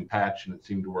old-fashioned patch, and it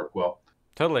seemed to work well.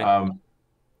 Totally. So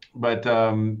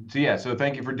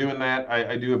thank you for doing that.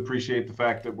 I do appreciate the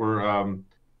fact that we're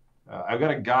I've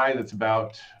got a guy that's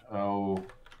about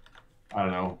I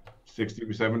don't know, 60 or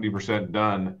 70%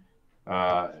 done,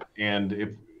 and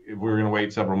if we were going to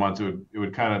wait several months, it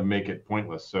would kind of make it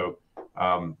pointless. So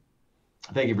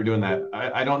thank you for doing that.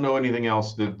 I don't know anything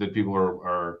else that people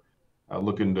are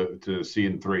looking to see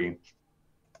in 3,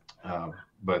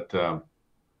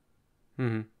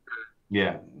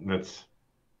 yeah, that's.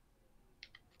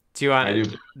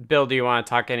 Bill, do you want to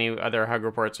talk any other hug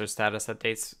reports or status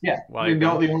updates? Yeah. The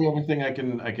only other thing I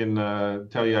can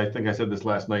tell you, I think I said this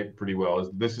last night pretty well, is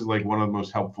this is like one of the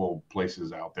most helpful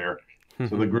places out there.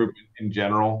 So the group in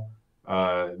general,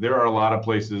 there are a lot of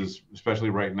places,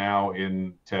 especially right now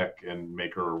in tech and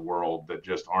maker world, that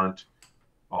just aren't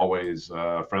always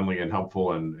friendly and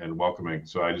helpful and welcoming.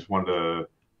 So I just wanted to,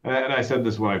 and I said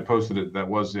this when I posted it, that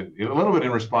was a little bit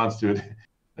in response to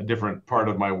a different part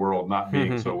of my world not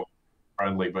being so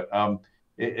friendly, but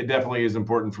it definitely is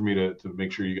important for me to make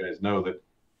sure you guys know that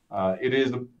it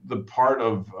is the part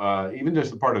of even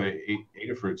just the part of the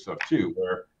Adafruit stuff too,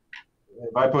 where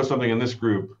if I post something in this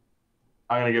group,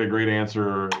 I'm going to get a great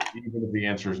answer. Even if the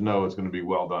answer is no, it's going to be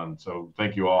well done. So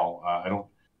thank you all. I don't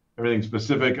everything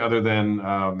specific other than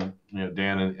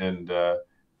Dan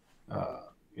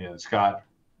and Scott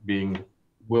being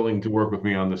willing to work with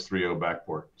me on this 3.0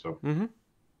 backport. So.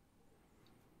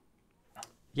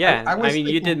 Yeah, I mean,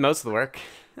 you did most of the work.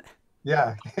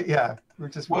 Yeah. We're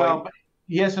just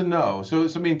yes and no. So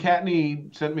I mean,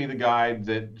 Kattni sent me the guide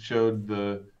that showed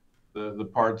the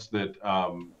parts that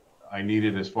I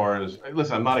needed as far as.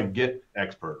 Listen, I'm not a Git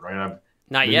expert, right? I've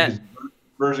not yet.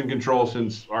 Version control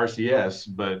since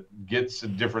RCS, but Git's a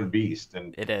different beast,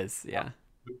 and it is. Yeah.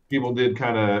 People did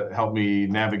kind of help me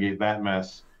navigate that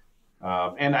mess,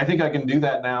 and I think I can do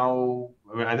that now.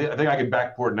 I mean, I think I can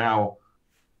backport now,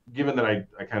 given that I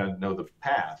kind of know the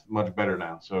path much better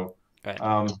now. So,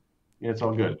 yeah, it's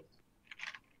all good.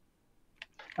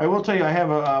 I will tell you,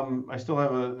 I still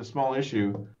have a small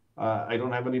issue. I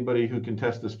don't have anybody who can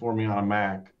test this for me on a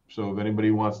Mac. So if anybody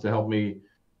wants to help me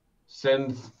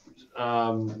send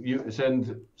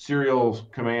serial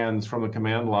commands from the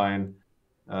command line,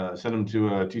 send them to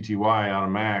a TTY on a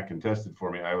Mac and test it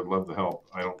for me, I would love the help.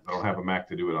 I don't have a Mac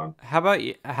to do it on. How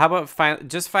about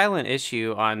just file an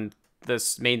issue on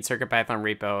this main CircuitPython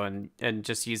repo and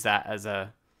just use that as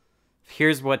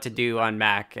here's what to do on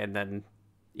Mac, and then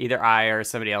either I or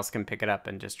somebody else can pick it up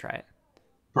and just try it.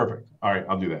 Perfect. All right,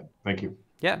 I'll do that. Thank you.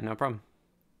 Yeah, no problem.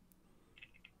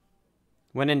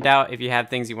 When in doubt, if you have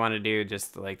things you want to do,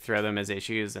 just like throw them as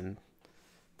issues. And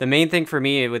the main thing for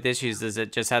me with issues is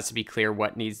it just has to be clear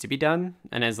what needs to be done.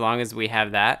 And as long as we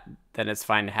have that, then it's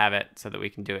fine to have it so that we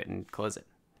can do it and close it.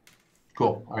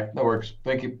 Cool. All right, that works.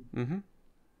 Thank you.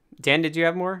 Dan, did you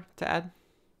have more to add?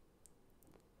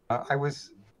 I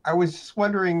was just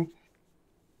wondering,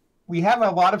 we have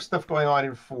a lot of stuff going on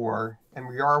in 4, and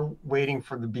we are waiting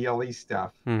for the BLE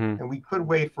stuff. And we could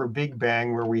wait for Big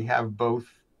Bang, where we have both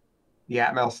the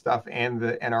Atmel stuff and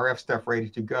the NRF stuff ready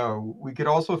to go. We could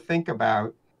also think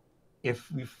about,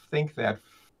 if we think that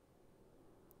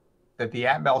the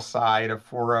Atmel side of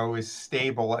 4.0 is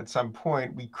stable at some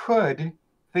point, we could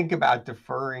think about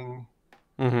deferring.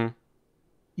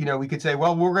 We could say,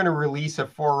 well, we're going to release a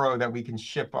 4.0 that we can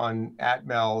ship on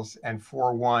Atmels, and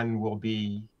 4.1 will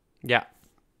be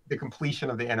the completion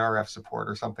of the NRF support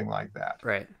or something like that.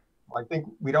 Right. I think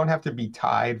we don't have to be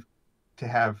tied to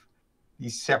have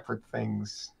these separate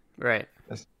things. Right.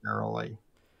 Necessarily.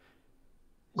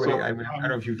 So, I don't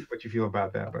know what you feel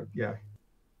about that, but yeah.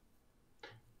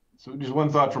 So just one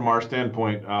thought from our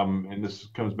standpoint, and this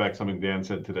comes back to something Dan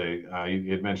said today. He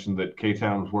had mentioned that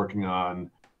K-Town was working on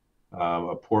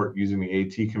a port using the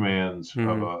AT commands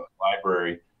of a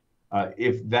library.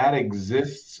 If that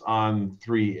exists on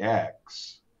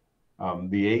 3X,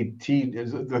 the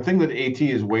thing that AT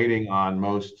is waiting on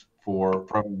most from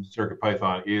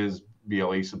CircuitPython is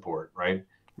BLE support, right?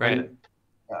 Right.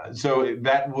 And so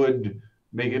that would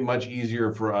make it much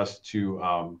easier for us to,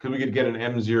 because we could get an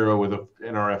M0 with an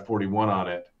NRF41 on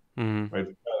it, right?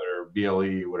 Or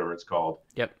BLE, whatever it's called.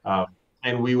 Yep.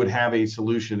 And we would have a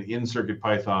solution in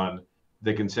CircuitPython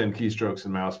that can send keystrokes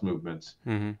and mouse movements,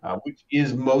 which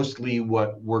is mostly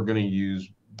what we're going to use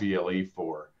BLE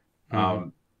for.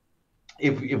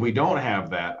 If we don't have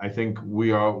that, I think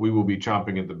we will be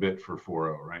chomping at the bit for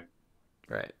 4.0, right?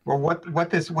 Right. Well,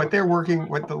 what they're working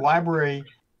with the library.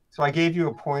 So I gave you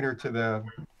a pointer to the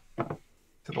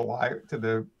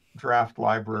draft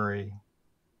library.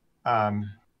 The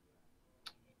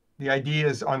idea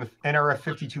is on the NRF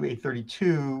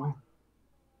 52832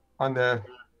 on the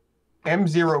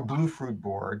M0 Bluefruit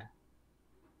board,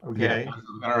 okay,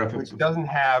 which doesn't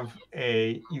have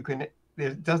it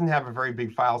doesn't have a very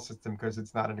big file system because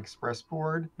it's not an express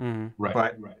board.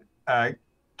 Right. But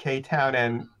K-Town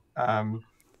and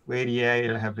Lady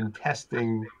A have been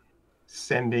testing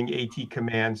sending AT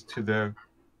commands to the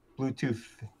Bluetooth,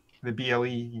 the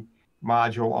BLE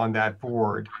module on that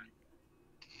board,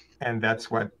 and that's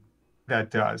what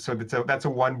that does. So that's a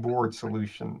one board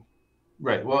solution.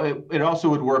 Right. Well, it also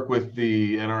would work with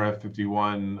the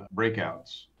NRF51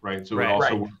 breakouts, right? So it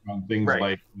also works on things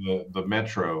like the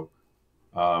Metro.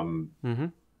 Right.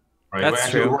 That's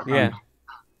true. Yeah.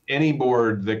 Any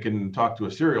board that can talk to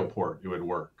a serial port, it would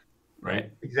work.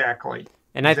 Right. Exactly.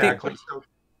 And I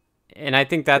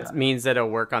think that means that it'll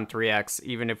work on 3X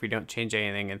even if we don't change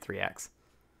anything in 3X.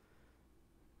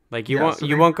 Like you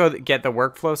won't go get the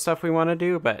workflow stuff we want to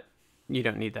do, but you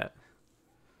don't need that.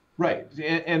 Right.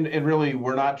 And really,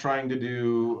 we're not trying to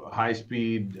do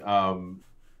high-speed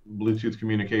Bluetooth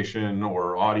communication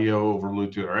or audio over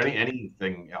Bluetooth or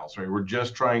anything else, right? We're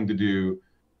just trying to do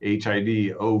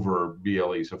HID over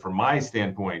BLE. So from my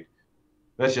standpoint,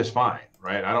 that's just fine,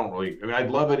 right? I'd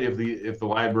love it if the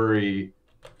library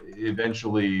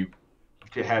eventually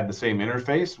had the same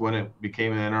interface when it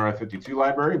became an NRF52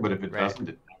 library, but if it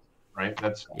doesn't, right?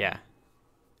 That's fine. Yeah.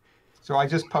 So I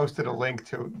just posted a link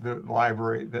to the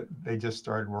library that they just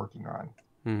started working on.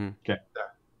 Okay.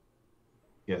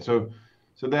 Yeah. So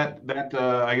that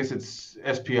I guess it's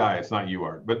SPI. It's not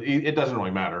UART, but it doesn't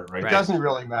really matter, right? It doesn't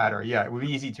really matter. Yeah, it would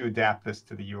be easy to adapt this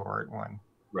to the UART one.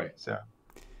 Right. So,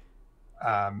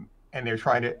 and they're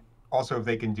trying to also if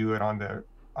they can do it on the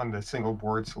single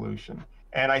board solution.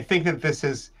 And I think that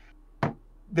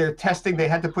they're testing. They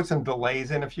had to put some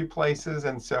delays in a few places,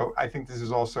 and so I think this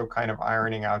is also kind of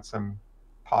ironing out some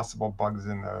possible bugs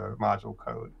in the module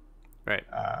code. Right.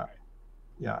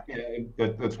 Yeah.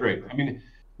 That's great. I mean,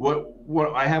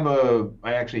 what I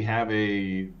actually have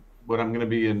what I'm going to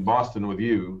be in Boston with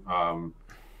you,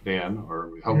 Dan,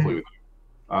 or hopefully with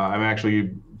you. I'm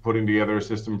actually putting together a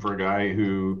system for a guy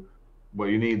who what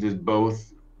he needs is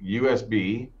both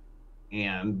USB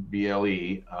and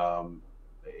BLE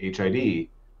HID.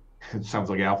 It sounds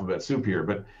like alphabet soup here,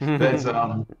 but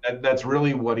that's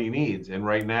really what he needs. And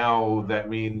right now, that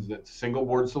means that single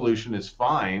board solution is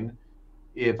fine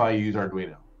if I use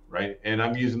Arduino, right? And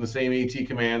I'm using the same AT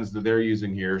commands that they're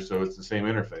using here, so it's the same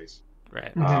interface.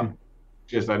 Right.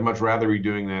 Just I'd much rather be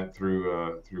doing that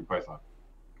through Python.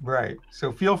 Right.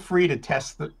 So feel free to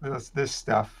test this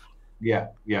stuff. Yeah.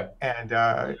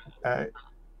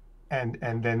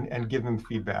 And then give them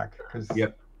feedback because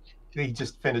they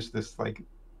just finished this like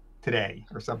today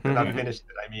or something. Not finished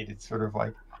it. I mean, it's sort of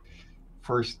like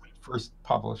first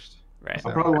published. Right.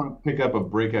 So, I probably want to pick up a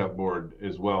breakout board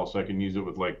as well, so I can use it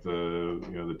with like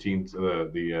the teams, the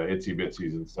itsy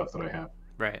bitsies and stuff that I have.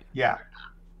 Right. Yeah.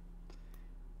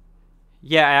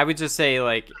 Yeah, I would just say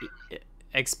like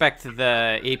expect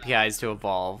the APIs to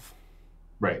evolve.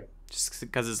 Right. Just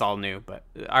because it's all new, but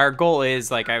our goal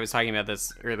is like I was talking about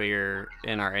this earlier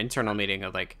in our internal meeting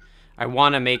of like I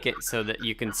want to make it so that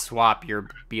you can swap your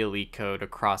BLE code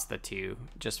across the two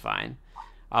just fine.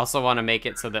 I also want to make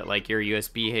it so that like your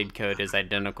USB HID code is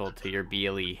identical to your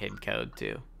BLE HID code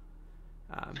too.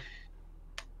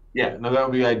 Yeah, no, that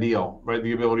would be ideal, right?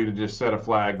 The ability to just set a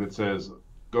flag that says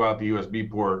go out the USB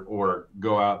port or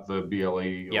go out the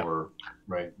BLE or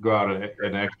go out an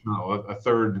external, a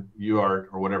third UART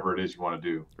or whatever it is you want to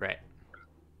do. Right.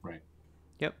 Right.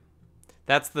 Yep.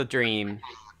 That's the dream.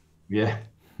 Yeah.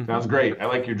 Sounds great. I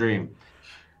like your dream.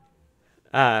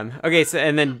 Okay, so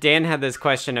and then Dan had this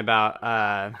question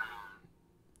about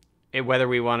whether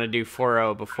we want to do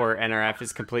 4.0 before NRF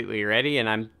is completely ready, and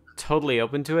I'm totally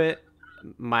open to it.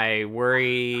 My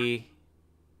worry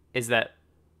is that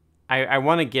I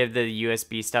want to give the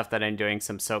USB stuff that I'm doing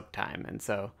some soak time, and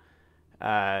so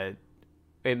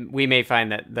we may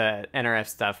find that the NRF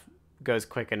stuff goes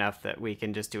quick enough that we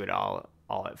can just do it all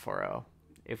at 4.0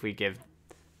 if we give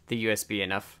the USB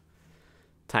enough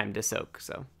time to soak.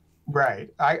 So right,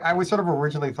 I was sort of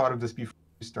originally thought of this before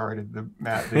you started the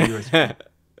USB.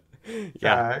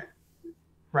 Yeah.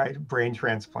 Right, brain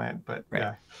transplant, but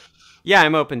right. Yeah,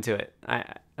 I'm open to it. I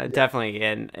definitely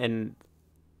and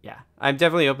yeah, I'm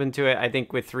definitely open to it. I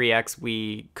think with 3X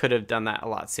we could have done that a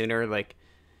lot sooner. Like,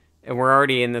 and we're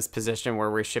already in this position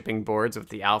where we're shipping boards with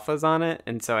the alphas on it,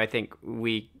 and so I think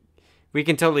we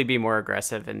can totally be more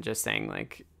aggressive and just saying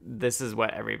like this is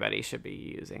what everybody should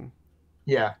be using.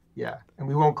 Yeah, and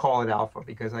we won't call it alpha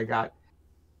because I got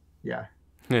yeah.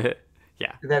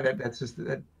 That's just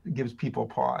that gives people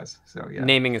pause. So yeah,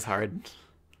 naming is hard.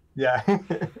 Yeah.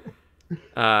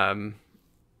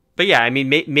 But yeah, I mean,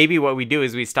 maybe what we do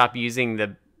is we stop using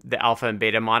the alpha and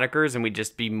beta monikers and we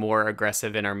just be more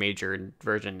aggressive in our major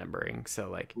version numbering. So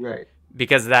like, right,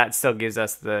 because that still gives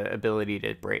us the ability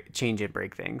to change and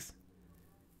break things,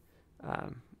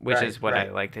 which is what I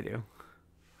like to do.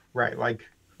 Right, like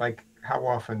how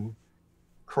often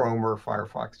Chrome or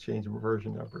Firefox change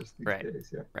version numbers these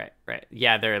days. Yeah. Right.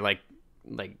 Yeah, they're like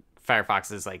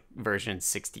Firefox is like version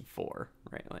 64,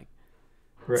 right? Like,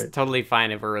 it's totally fine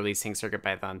if we're releasing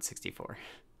CircuitPython 64.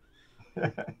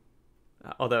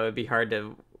 Although it'd be hard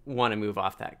to want to move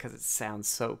off that because it sounds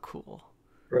so cool.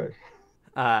 Right.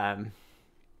 All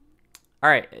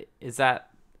right. Is that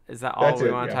all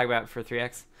we want to talk about for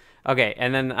 3X? Okay,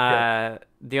 and then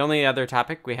the only other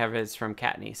topic we have is from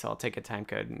Kattni, so I'll take a time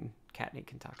code and Kattni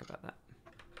can talk about that.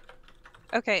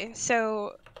 Okay,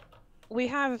 so we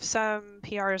have some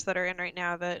PRs that are in right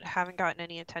now that haven't gotten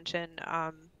any attention,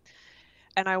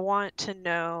 and I want to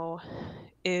know,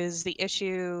 is the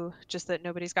issue just that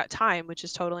nobody's got time, which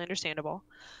is totally understandable,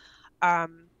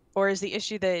 or is the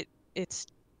issue that it's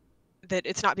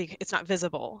not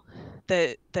visible,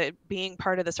 that being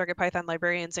part of the CircuitPython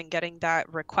librarians and getting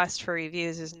that request for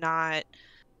reviews is not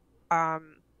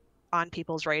on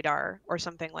people's radar or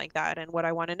something like that? And what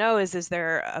I want to know is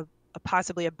there a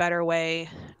possibly a better way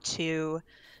to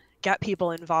get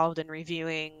people involved in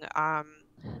reviewing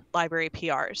library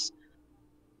PRs?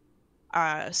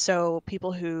 So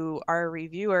people who are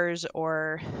reviewers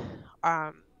or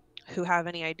who have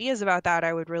any ideas about that,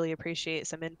 I would really appreciate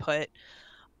some input.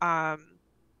 And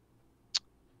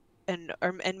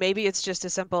maybe it's just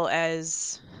as simple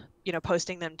as,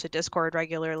 posting them to Discord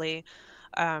regularly,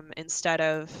 instead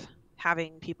of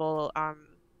having people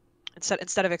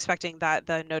instead of expecting that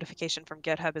the notification from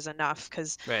GitHub is enough,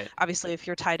 because obviously if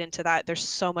you're tied into that, there's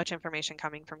so much information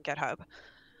coming from GitHub.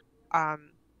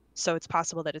 So it's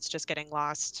possible that it's just getting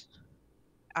lost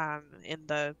in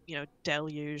the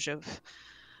deluge of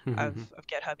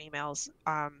GitHub emails.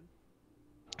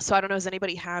 So I don't know, does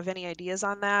anybody have any ideas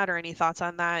on that or any thoughts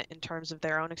on that in terms of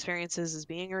their own experiences as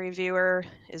being a reviewer?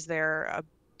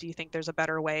 Do you think there's a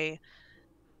better way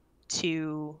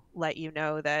to let you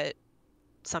know that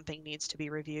something needs to be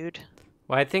reviewed?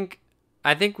 Well, I think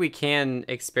we can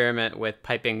experiment with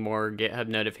piping more GitHub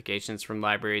notifications from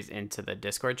libraries into the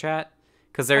Discord chat,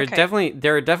 because there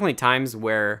are definitely times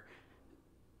where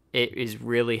it is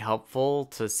really helpful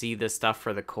to see the stuff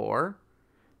for the core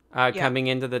coming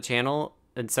into the channel.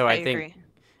 And so I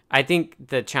think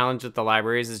the challenge with the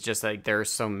libraries is just like there are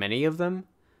so many of them.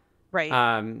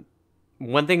 Right.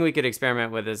 One thing we could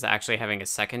experiment with is actually having a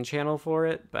second channel for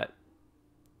it, but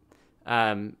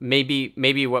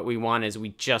maybe what we want is we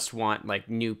just want like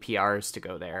new PRs to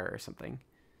go there or something.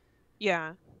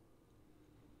 Yeah.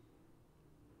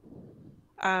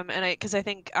 Because I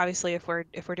think obviously if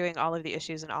we're doing all of the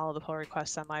issues and all of the pull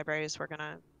requests on libraries, we're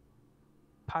gonna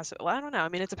possibly, well, I don't know. I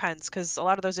mean, it depends, because a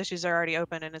lot of those issues are already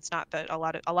open, and it's not that a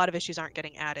lot of issues aren't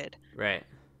getting added. Right.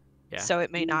 Yeah. So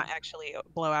it may not actually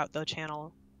blow out the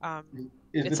channel.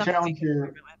 Is the challenge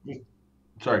here?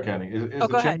 Sorry, Kenny.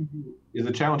 Go ahead. Is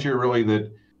the challenge here really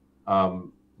that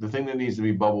the thing that needs to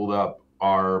be bubbled up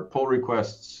are pull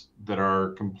requests that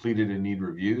are completed and need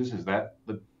reviews? Is that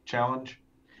the challenge?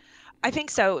 I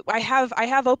think so. I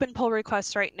have open pull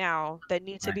requests right now that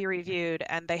need to be reviewed,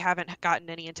 and they haven't gotten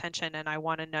any attention, and I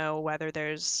want to know whether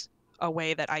there's a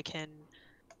way that I can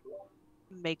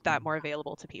make that more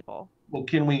available to people. Well,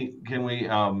 can we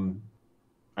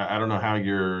I don't know how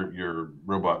your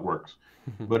robot works,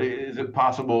 but is it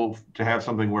possible to have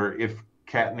something where if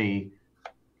Kattni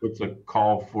puts a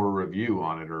call for review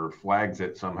on it or flags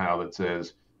it somehow that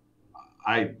says,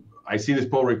 I see this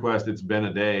pull request. It's been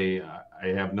a day. I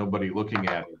have nobody looking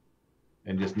at it,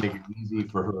 and just make it easy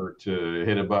for her to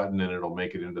hit a button and it'll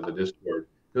make it into the Discord.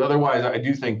 Because otherwise, I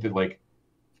do think that like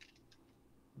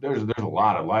there's a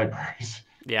lot of libraries,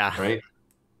 Yeah. right?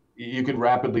 You could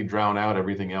rapidly drown out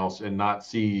everything else and not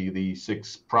see the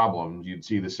 6 problems. You'd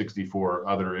see the 64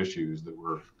 other issues that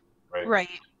were right. Right.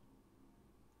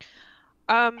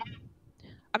 I'm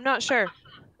not sure,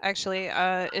 actually.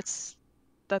 That's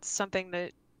something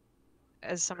that,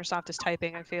 as Summersoft is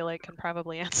typing, I feel like can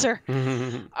probably answer.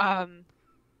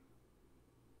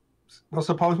 Well,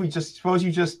 suppose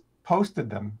you just posted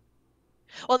them.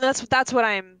 Well, that's what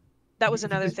that was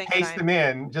another Just thing paste them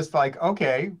in, just like,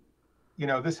 okay,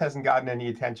 this hasn't gotten any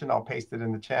attention. I'll paste it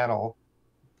in the channel.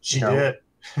 She did.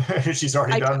 She's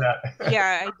already done that.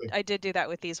 Yeah, I did do that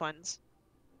with these ones.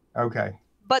 Okay.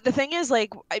 But the thing is,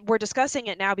 like, we're discussing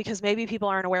it now because maybe people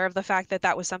aren't aware of the fact that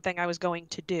that was something I was going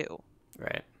to do.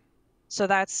 Right. So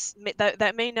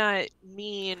that may not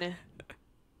mean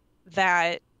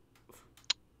that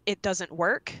it doesn't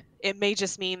work. It may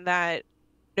just mean that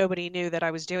nobody knew that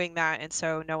I was doing that, and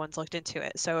so no one's looked into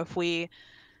it. So if we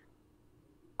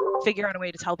figure out a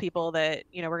way to tell people that,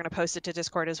 we're going to post it to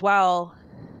Discord as well,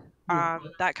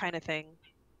 that kind of thing.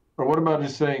 Or what about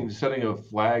just setting a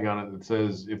flag on it that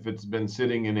says if it's been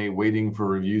sitting in a waiting for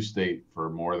review state for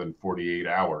more than 48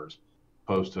 hours,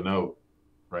 post a note,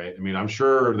 right? I mean, I'm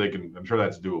sure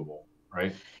that's doable,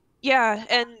 right? Yeah,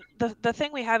 and the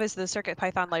thing we have is the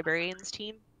CircuitPython librarians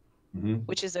team,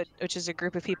 which is a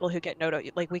group of people who get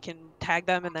like we can tag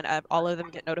them and then all of them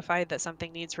get notified that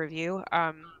something needs review.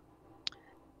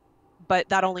 But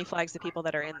that only flags the people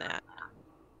that are in that.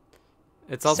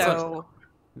 It's also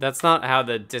that's not how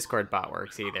the Discord bot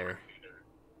works either.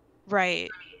 Right.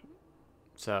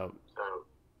 So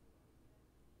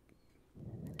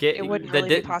it wouldn't really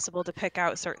be possible to pick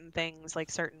out certain things,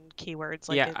 like certain keywords.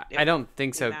 Like yeah, I don't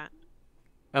think so.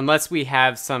 Unless we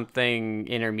have something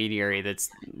intermediary that's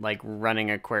like running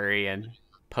a query and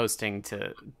posting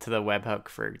to the webhook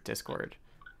for Discord.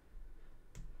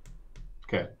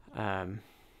 Okay.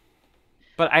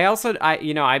 But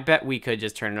I bet we could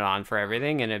just turn it on for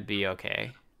everything and it'd be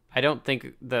okay. I don't think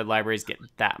the libraries get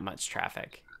that much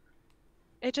traffic.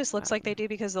 It just looks like they do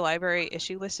because the library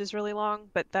issue list is really long,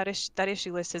 but that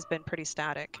issue list has been pretty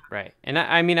static. Right. And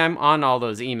I mean, I'm on all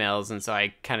those emails, and so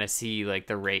I kind of see like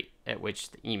the rate at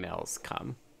which the emails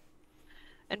come.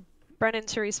 And Brennan,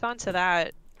 to respond to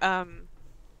that,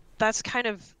 that's kind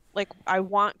of like, I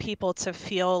want people to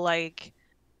feel like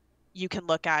you can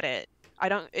look at it.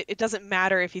 It doesn't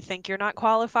matter if you think you're not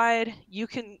qualified. You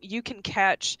can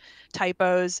catch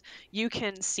typos. You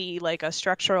can see like a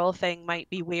structural thing might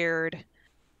be weird.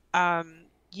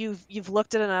 You've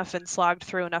looked at enough and slogged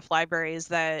through enough libraries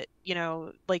that,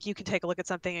 like you can take a look at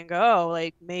something and go, oh,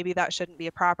 like maybe that shouldn't be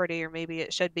a property or maybe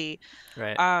it should be.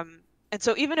 Right. And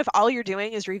so even if all you're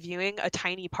doing is reviewing a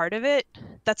tiny part of it,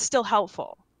 that's still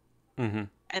helpful. Mm-hmm.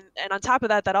 And on top of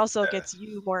that, that also gets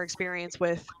you more experience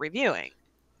with reviewing.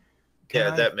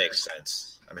 That makes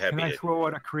sense. I'm happy. Can I throw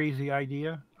out a crazy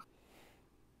idea?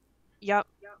 Yep.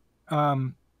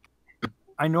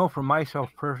 I know for myself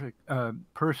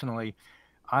personally,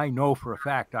 I know for a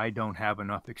fact I don't have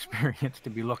enough experience to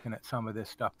be looking at some of this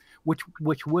stuff,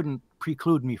 which wouldn't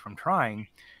preclude me from trying,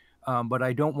 but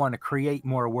I don't want to create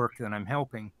more work than I'm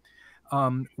helping.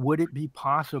 Would it be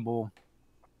possible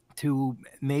to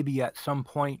maybe at some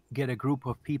point get a group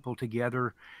of people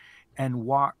together and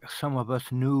walk some of us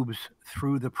noobs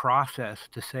through the process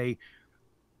to say,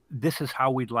 this is how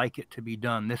we'd like it to be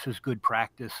done. This is good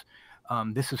practice.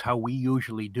 This is how we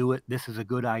usually do it. This is a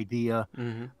good idea.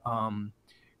 Mm-hmm.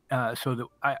 So that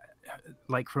I,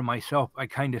 like for myself, I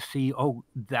kind of see, oh,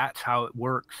 that's how it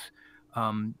works.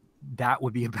 That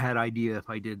would be a bad idea if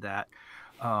I did that,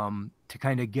 to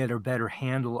kind of get a better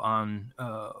handle on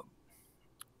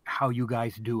how you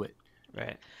guys do it.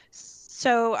 Right.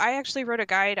 So I actually wrote a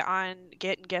guide on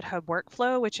Git and GitHub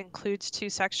workflow, which includes 2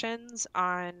 sections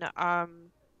on,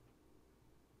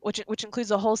 which includes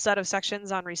a whole set of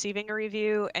sections on receiving a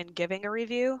review and giving a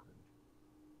review.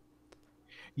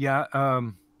 Yeah.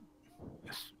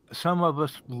 Some of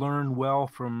us learn well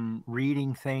from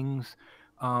reading things.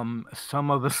 Some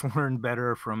of us learn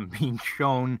better from being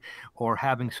shown or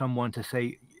having someone to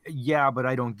say, yeah, but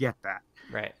I don't get that.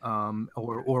 Right.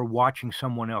 Or watching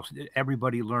someone else.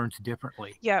 Everybody learns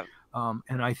differently. Yeah.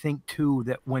 And I think too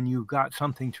that when you've got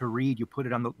something to read, you put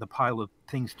it on the pile of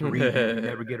things to read and you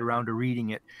never get around to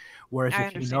reading it. Whereas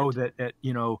if you know that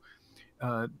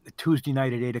Tuesday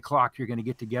night at 8 o'clock, you're going to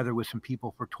get together with some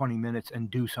people for 20 minutes and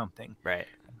do something. Right.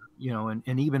 you know,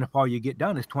 and even if all you get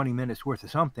done is 20 minutes worth of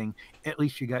something, at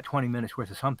least you got 20 minutes worth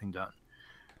of something done.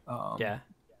 Yeah.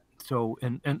 So,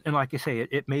 and like I say,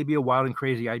 it may be a wild and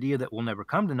crazy idea that will never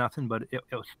come to nothing, but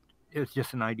it's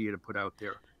just an idea to put out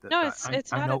there. That No,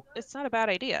 I know. it's not a bad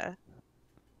idea.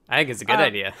 I think it's a good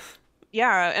idea.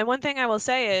 Yeah, and one thing I will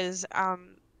say is,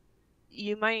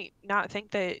 you might not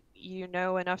think that you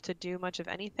know enough to do much of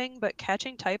anything, but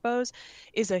catching typos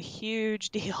is a huge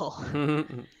deal.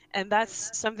 And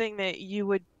that's something that you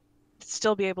would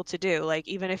still be able to do, like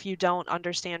even if you don't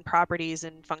understand properties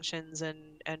and functions and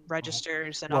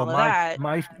registers and all of that.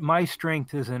 My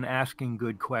strength is in asking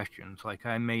good questions. Like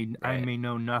I may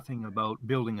know nothing about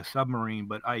building a submarine,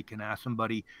 but I can ask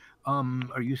somebody,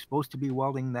 are you supposed to be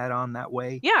welding that on that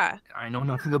way? Yeah. I know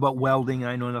nothing about welding.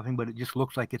 I know nothing, but it just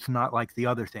looks like it's not like the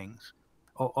other things.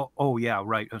 Oh yeah,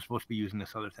 right. I'm supposed to be using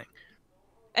this other thing.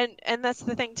 And that's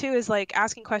the thing too, is like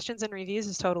asking questions and reviews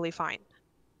is totally fine.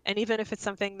 And even if it's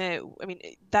something that, I mean,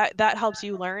 that helps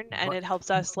you learn, and it helps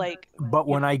us, like. But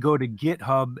when I go to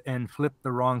GitHub and flip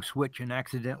the wrong switch and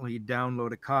accidentally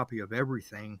download a copy of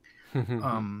everything,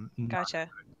 Gotcha.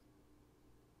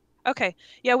 Okay,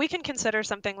 yeah, we can consider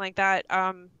something like that,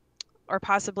 or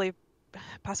possibly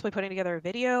putting together a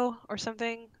video or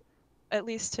something, at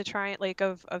least to try, like,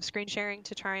 of screen sharing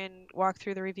to try and walk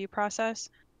through the review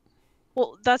process.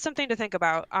 Well, that's something to think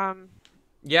about.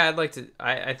 Yeah, I'd like to.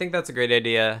 I think that's a great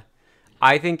idea.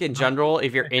 I think in general,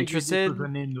 if you're interested. This was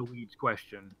an in the weeds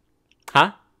question.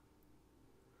 Huh?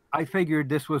 I figured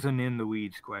this was an in the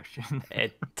weeds question.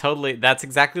 That's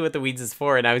exactly what the weeds is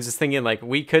for. And I was just thinking, like,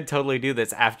 we could totally do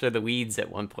this after the weeds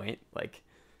at one point. Like,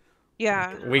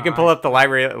 yeah, we can pull up the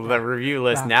review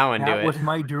list now and do it. That was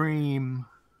my dream.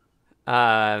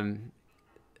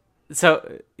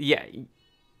 So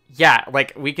yeah,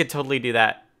 like we could totally do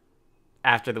that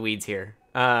after the weeds here.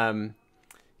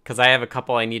 Because I have a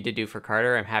couple I need to do for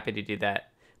Carter. I'm happy to do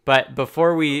that. But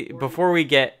before we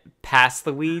get past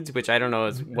the weeds, which I don't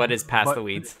know what is past the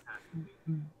weeds.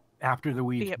 After the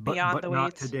weeds, beyond but the not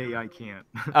weeds. Today. I can't.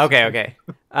 Okay.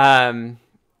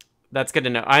 That's good to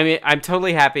know. I mean, I'm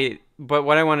totally happy. But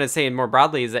what I want to say more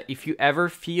broadly is that if you ever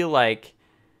feel like,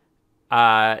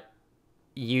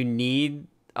 you need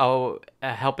a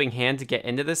helping hand to get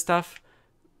into this stuff,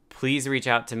 please reach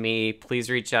out to me. Please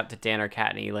reach out to Dan or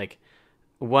Katney. Like,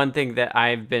 one thing that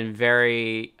I've been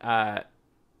very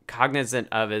cognizant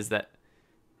of is that,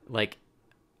 like,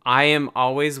 I am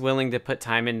always willing to put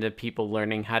time into people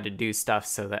learning how to do stuff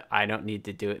so that I don't need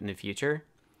to do it in the future.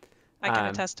 I can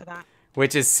attest to that.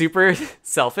 Which is super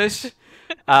selfish,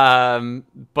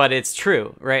 but it's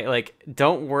true, right? Like,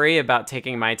 don't worry about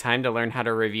taking my time to learn how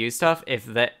to review stuff. If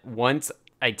that once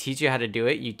I teach you how to do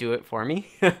it, you do it for me.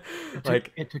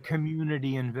 It's a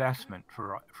community investment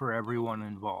for everyone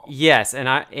involved. Yes,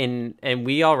 and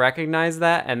we all recognize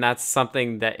that, and that's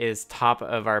something that is top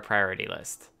of our priority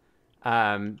list.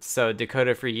 So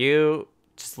Dakota, for you,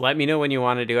 just let me know when you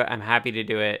want to do it. I'm happy to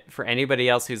do it. For anybody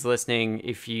else who's listening,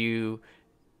 if you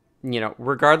know,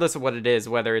 regardless of what it is,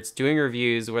 whether it's doing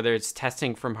reviews, whether it's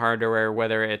testing from hardware,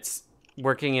 whether it's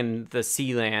working in the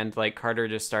C land like Carter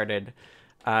just started,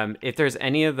 if there's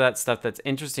any of that stuff that's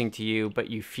interesting to you,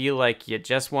 but you feel like you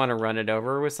just want to run it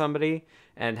over with somebody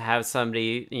and have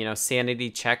somebody, you know, sanity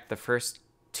check the first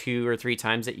 2 or 3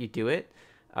 times that you do it,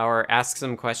 or ask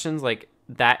some questions, like,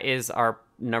 that is our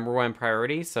number one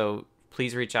priority. So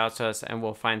please reach out to us and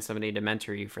we'll find somebody to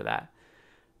mentor you for that.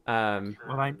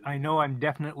 Well, I know I'm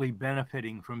definitely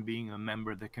benefiting from being a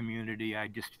member of the community. I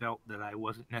just felt that I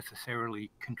wasn't necessarily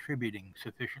contributing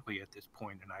sufficiently at this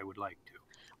point, and I would like to.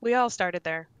 We all started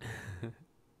there.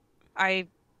 I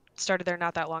started there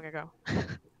not that long ago.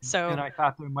 And I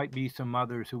thought there might be some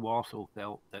others who also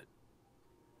felt that,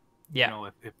 you know,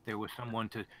 if there was someone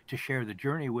to share the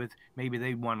journey with, maybe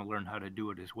they'd want to learn how to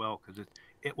do it as well, because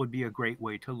it would be a great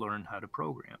way to learn how to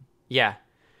program. Yeah,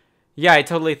 I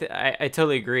totally I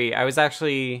totally agree. I was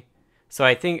actually, so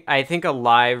I think a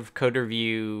live code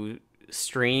review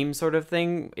stream sort of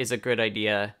thing is a good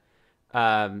idea.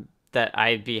 That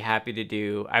I'd be happy to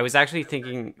do. I was actually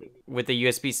thinking with the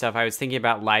USB stuff, I was thinking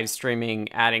about live streaming,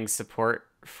 adding support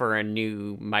for a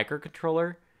new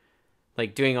microcontroller,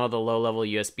 like doing all the low level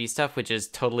USB stuff, which is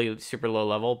totally super low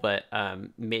level, but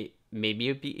maybe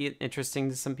it'd be interesting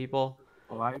to some people.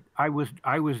 Well, I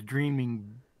was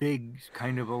dreaming big,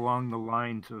 kind of along the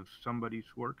lines of somebody's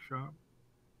workshop.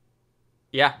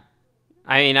 Yeah,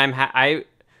 I mean,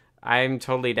 I'm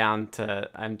totally down to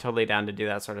do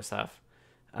that sort of stuff.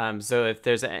 So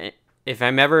if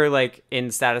I'm ever like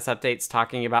in status updates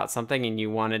talking about something and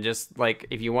you want to just like,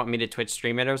 if you want me to Twitch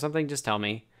stream it or something, just tell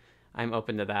me. I'm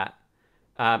open to that.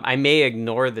 I may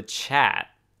ignore the chat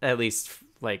at least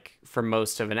like for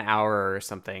most of an hour or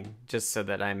something, just so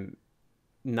that I'm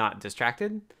not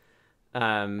distracted.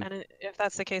 And if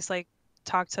that's the case, like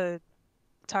talk to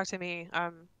me.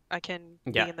 I can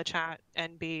Yeah. be in the chat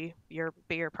and be your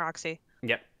proxy.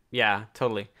 Yep. Yeah,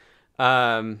 totally.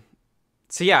 So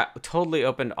yeah, totally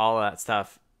open to all of that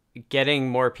stuff. Getting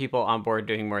more people on board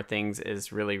doing more things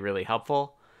is really, really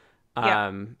helpful.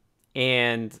 Yeah.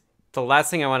 And the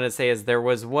last thing I wanted to say is there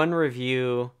was one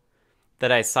review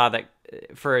that I saw that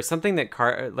for something that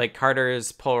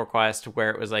Carter's pull request, where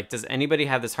it was like, does anybody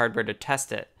have this hardware to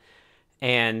test it?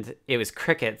 And it was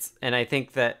crickets. And I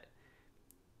think that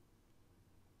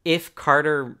if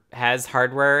Carter has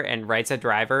hardware and writes a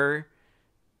driver,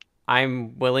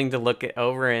 I'm willing to look it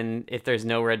over, and if there's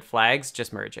no red flags,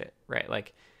 just merge it, right?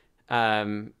 Like,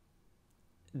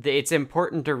 it's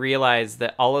important to realize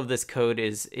that all of this code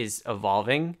is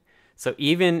evolving. So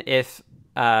even if,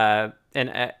 and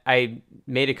I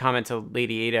made a comment to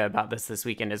Lady Ada about this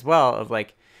weekend as well, of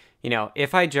like,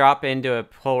 if I drop into a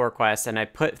pull request and I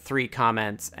put 3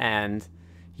 comments and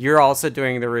you're also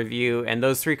doing the review and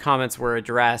those 3 comments were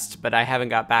addressed, but I haven't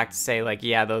got back to say like,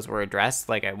 yeah, those were addressed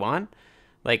like I want,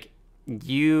 like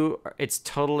it's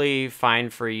totally fine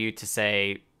for you to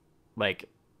say like,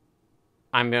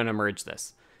 I'm going to merge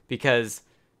this, because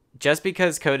just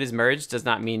because code is merged does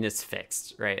not mean it's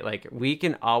fixed, right? Like we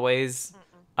can always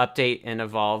update and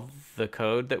evolve the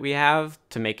code that we have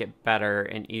to make it better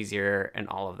and easier and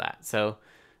all of that. So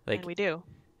like, and we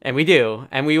do,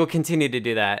 and we will continue to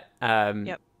do that.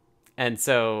 Yep. And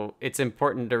so it's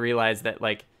important to realize that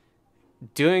like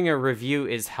doing a review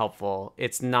is helpful.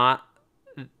 It's not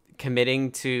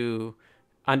committing to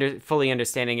fully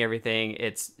understanding everything.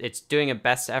 It's doing a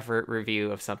best effort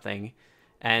review of something,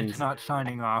 and it's not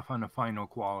signing off on a final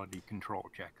quality control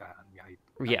check.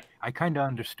 Yeah, I kind of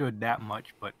understood that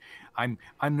much, but I'm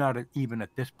not even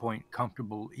at this point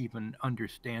comfortable even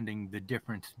understanding the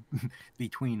difference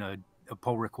between a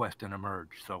pull request and a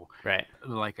merge. So right,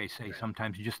 like I say,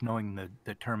 sometimes just knowing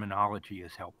the terminology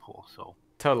is helpful. So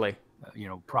totally,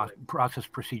 process,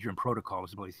 procedure, and protocol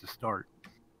is the place to start.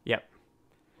 Yep.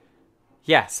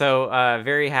 Yeah, so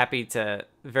very happy to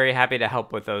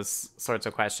help with those sorts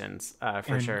of questions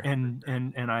for sure. And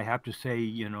I have to say,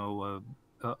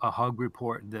 a hug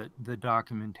report, the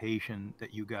documentation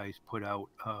that you guys put out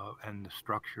and the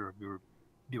structure of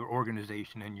your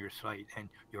organization and your site and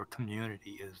your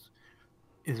community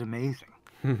is amazing.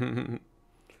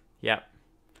 Yep.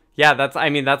 Yeah, that's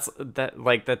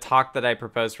like the talk that I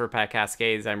proposed for Pat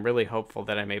Cascades. I'm really hopeful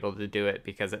that I'm able to do it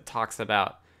because it talks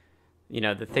about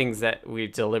the things that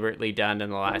we've deliberately done in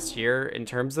the last year in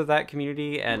terms of that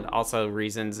community, and also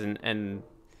reasons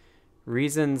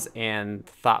and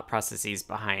thought processes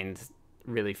behind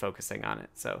really focusing on it.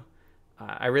 So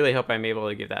I really hope I'm able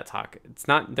to give that talk.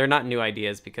 They're not new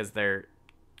ideas because they're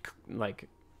like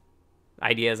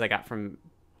ideas I got from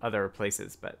other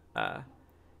places, but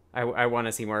I want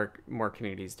to see more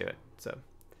communities do it. So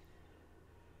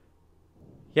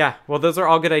yeah, well, those are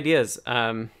all good ideas.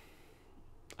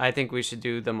 I think we should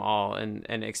do them all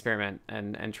and experiment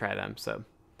and try them. So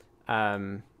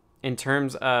in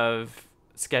terms of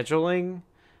scheduling,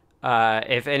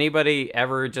 if anybody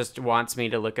ever just wants me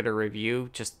to look at a review,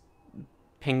 just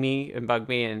ping me and bug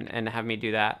me and have me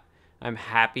do that. I'm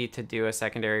happy to do a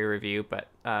secondary review, but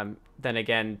then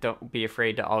again, don't be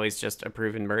afraid to always just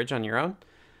approve and merge on your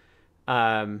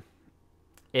own.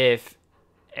 If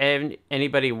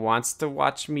anybody wants to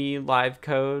watch me live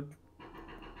code,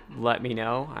 let me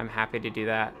know. I'm happy to do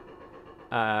that.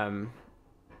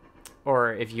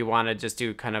 Or if you want to just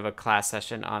do kind of a class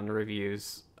session on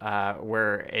reviews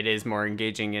where it is more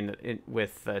engaging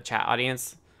with the chat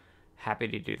audience, happy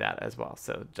to do that as well.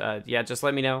 So yeah, just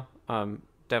let me know.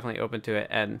 Definitely open to it.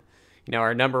 And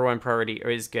our number one priority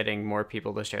is getting more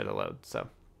people to share the load. So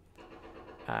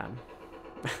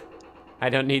I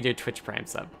don't need your Twitch Prime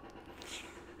sub.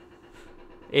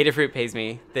 Adafruit pays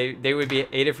me.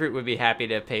 Adafruit would be happy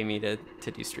to pay me to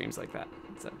do streams like that.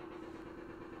 So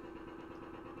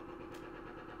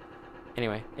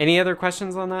anyway, any other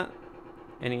questions on that?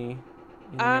 Anything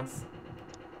else?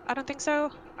 I don't think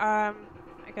so. I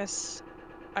guess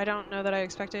I don't know that I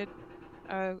expected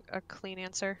a clean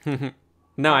answer.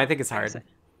 No, I think it's hard.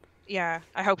 Yeah,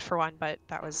 I hoped for one, but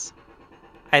that's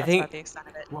about the extent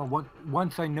of it. Well,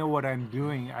 once I know what I'm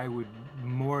doing, I would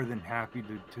more than happy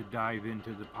to dive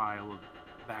into the pile of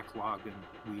backlog and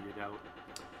weed it out.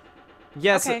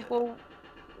 Yes. Okay, well,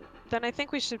 then I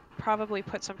think we should probably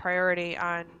put some priority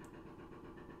on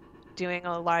doing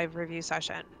a live review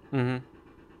session.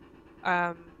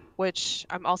 Mm-hmm. Which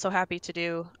I'm also happy to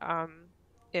do.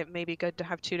 it may be good to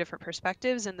have two different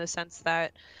perspectives, in the sense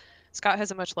that Scott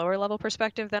has a much lower level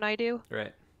perspective than I do.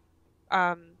 Right.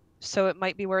 So it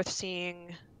might be worth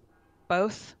seeing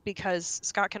both, because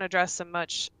Scott can address some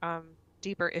much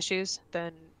deeper issues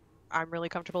than I'm really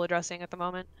comfortable addressing at the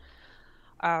moment.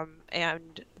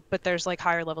 But there's like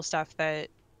higher level stuff that,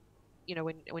 you know,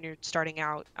 when you're starting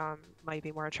out, might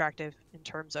be more attractive in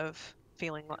terms of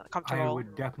feeling comfortable. I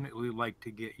would definitely like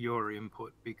to get your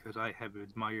input, because I have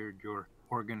admired your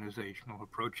organizational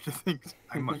approach to things,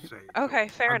 I must say. Okay,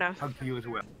 fair hug, enough. Hug to you as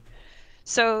well.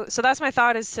 So that's my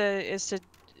thought, is to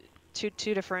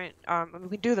two different. We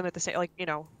can do them at the same, like, you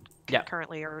know, Yeah.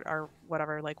 concurrently or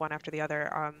whatever, like one after the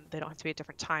other. They don't have to be at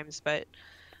different times, but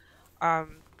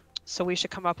so we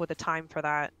should come up with a time for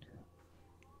that.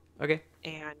 Okay.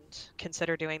 And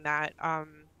consider doing that.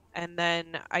 And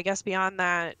then I guess beyond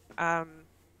that,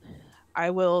 I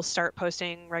will start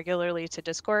posting regularly to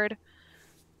Discord,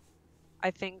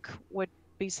 I think would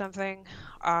be something.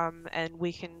 And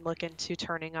we can look into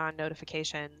turning on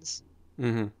notifications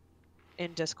in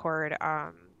Discord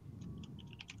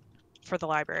for the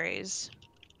libraries.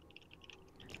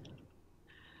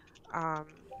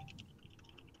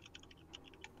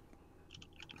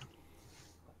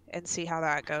 And see how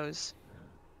that goes.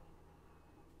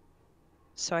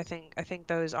 So I think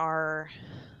those are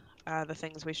the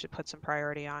things we should put some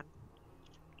priority on.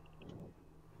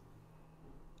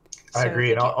 I So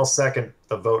agree, and thank you. I'll second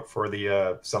the vote for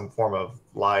the some form of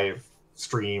live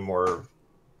stream or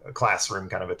a classroom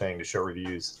kind of a thing to show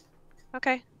reviews.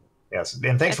 Okay. Yes,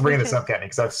 and thanks for And we bringing this can- up, Katney,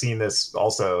 because I've seen this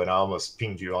also, and I almost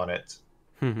pinged you on it.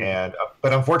 And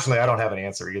but unfortunately, I don't have an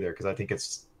answer either, because I think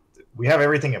we have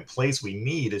everything in place we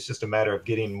need. It's just a matter of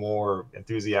getting more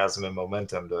enthusiasm and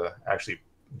momentum to actually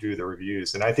do the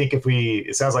reviews. And I think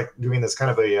it sounds like doing this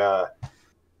kind of a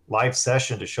live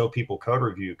session to show people code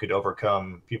review could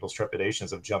overcome people's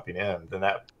trepidations of jumping in. Then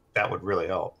that would really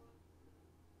help.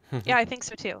 Yeah, I think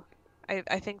so too.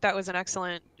 I think that was an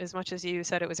excellent, as much as you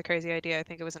said it was a crazy idea, I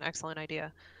think it was an excellent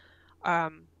idea.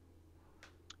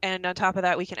 And on top of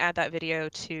that, we can add that video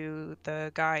to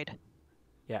the guide.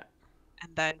 Yeah.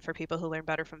 And then for people who learn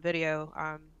better from video,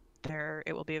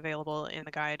 it will be available in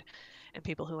the guide, and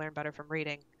people who learn better from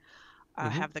reading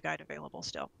have the guide available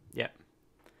still. Yeah.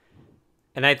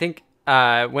 And I think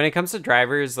when it comes to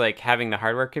drivers, like having the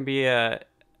hardware can be an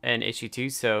issue too.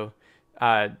 So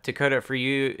to code it for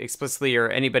you explicitly, or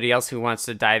anybody else who wants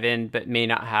to dive in but may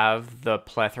not have the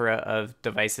plethora of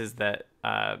devices that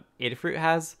Adafruit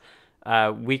has,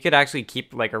 we could actually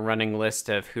keep like a running list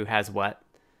of who has what,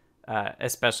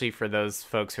 especially for those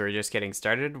folks who are just getting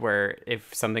started, where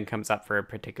if something comes up for a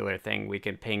particular thing, we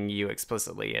can ping you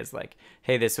explicitly as like,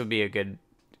 hey, this would be a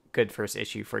good first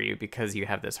issue for you because you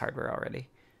have this hardware already.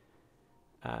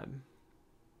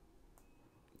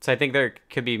 So I think there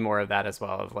could be more of that as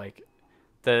well, of like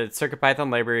the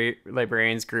CircuitPython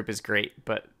librarians group is great,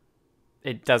 but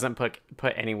it doesn't put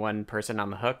any one person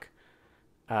on the hook,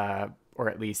 or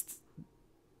at least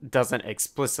doesn't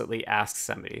explicitly ask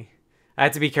somebody. I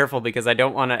have to be careful because I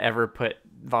don't want to ever put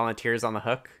volunteers on the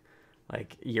hook.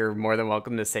 Like, you're more than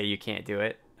welcome to say you can't do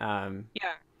it. Yeah.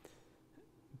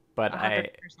 But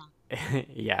 100%.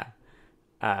 yeah.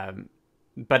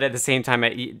 But at the same time,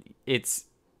 it's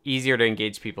easier to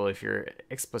engage people if you're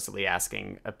explicitly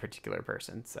asking a particular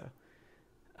person.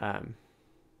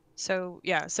 So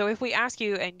yeah. So if we ask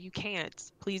you and you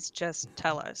can't, please just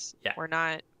tell us. Yeah. We're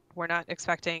not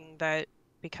expecting that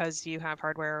because you have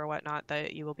hardware or whatnot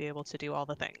that you will be able to do all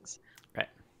the things. Right.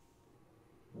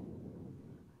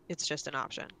 It's just an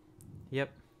option.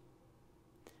 Yep.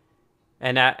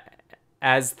 And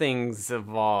as things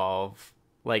evolve,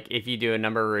 like if you do a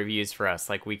number of reviews for us,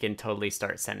 like we can totally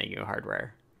start sending you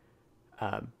hardware,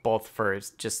 both for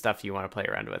just stuff you want to play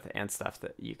around with and stuff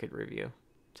that you could review.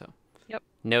 So yep.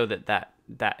 Know that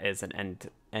is an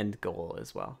end goal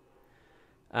as well.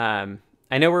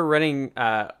 I know we're running,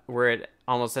 we're at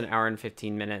almost an hour and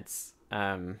 15 minutes.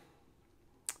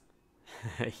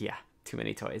 Yeah, too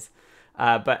many toys.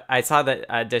 But I saw that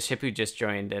Deshipu just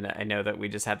joined, and I know that we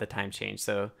just had the time change.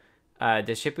 So,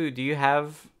 Deshipu, do you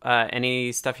have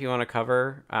any stuff you want to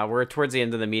cover? We're towards the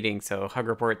end of the meeting, so hug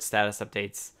reports, status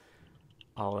updates,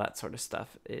 all that sort of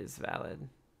stuff is valid.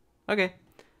 Okay.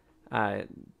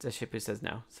 Deshipu says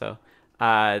no. So,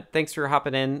 thanks for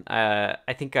hopping in.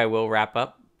 I think I will wrap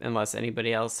up unless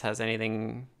anybody else has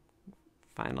anything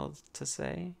final to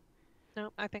say.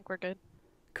 No, I think we're good.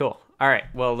 Cool. All right.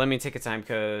 Well, let me take a time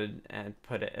code and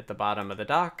put it at the bottom of the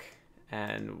doc,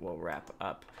 and we'll wrap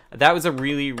up. That was a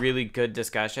really, really good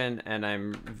discussion, and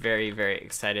I'm very, very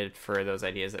excited for those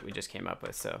ideas that we just came up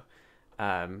with. So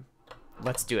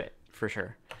let's do it for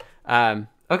sure.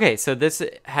 Okay, so this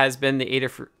has been the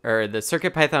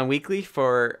CircuitPython Weekly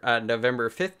for November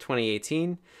 5th,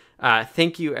 2018.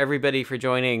 Thank you, everybody, for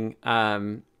joining.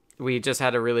 We just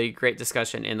had a really great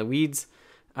discussion in the weeds.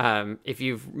 If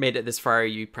you've made it this far,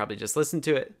 you probably just listened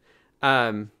to it.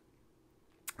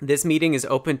 This meeting is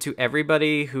open to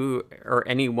everybody or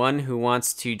anyone who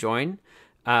wants to join.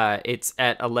 It's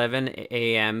at 11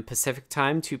 a.m. Pacific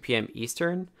time, 2 p.m.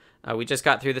 Eastern. We just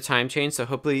got through the time change, so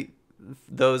hopefully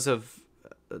those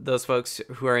folks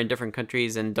who are in different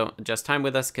countries and don't adjust time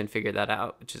with us can figure that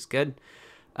out, which is good.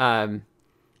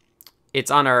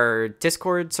 It's on our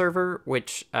Discord server,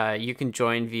 which you can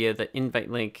join via the invite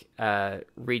link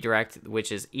redirect,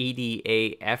 which is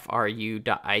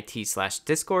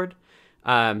edafru.it/discord.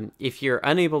 If you're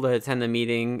unable to attend the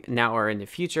meeting now or in the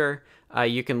future,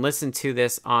 you can listen to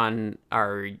this on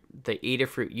the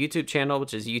Adafruit YouTube channel,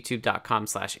 which is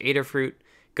youtube.com/Adafruit.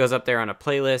 Goes up there on a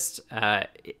playlist.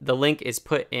 The link is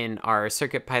put in our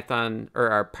CircuitPython or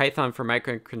our Python for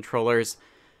Microcontrollers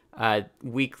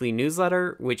weekly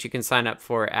newsletter, which you can sign up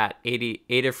for at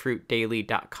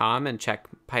adafruitdaily.com and check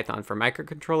Python for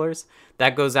Microcontrollers.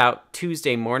 That goes out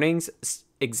Tuesday mornings,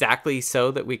 exactly so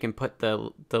that we can put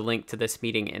the link to this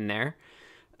meeting in there.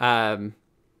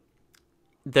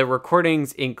 The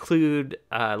recordings include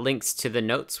links to the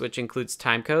notes, which includes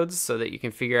time codes so that you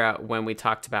can figure out when we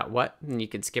talked about what, and you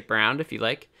can skip around if you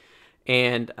like.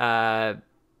 And I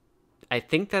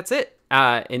think that's it.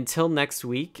 Until next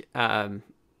week,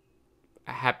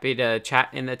 happy to chat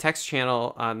in the text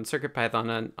channel on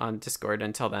CircuitPython on Discord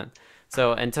until then.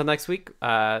 So until next week,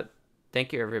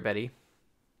 thank you, everybody.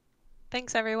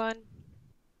 Thanks, everyone.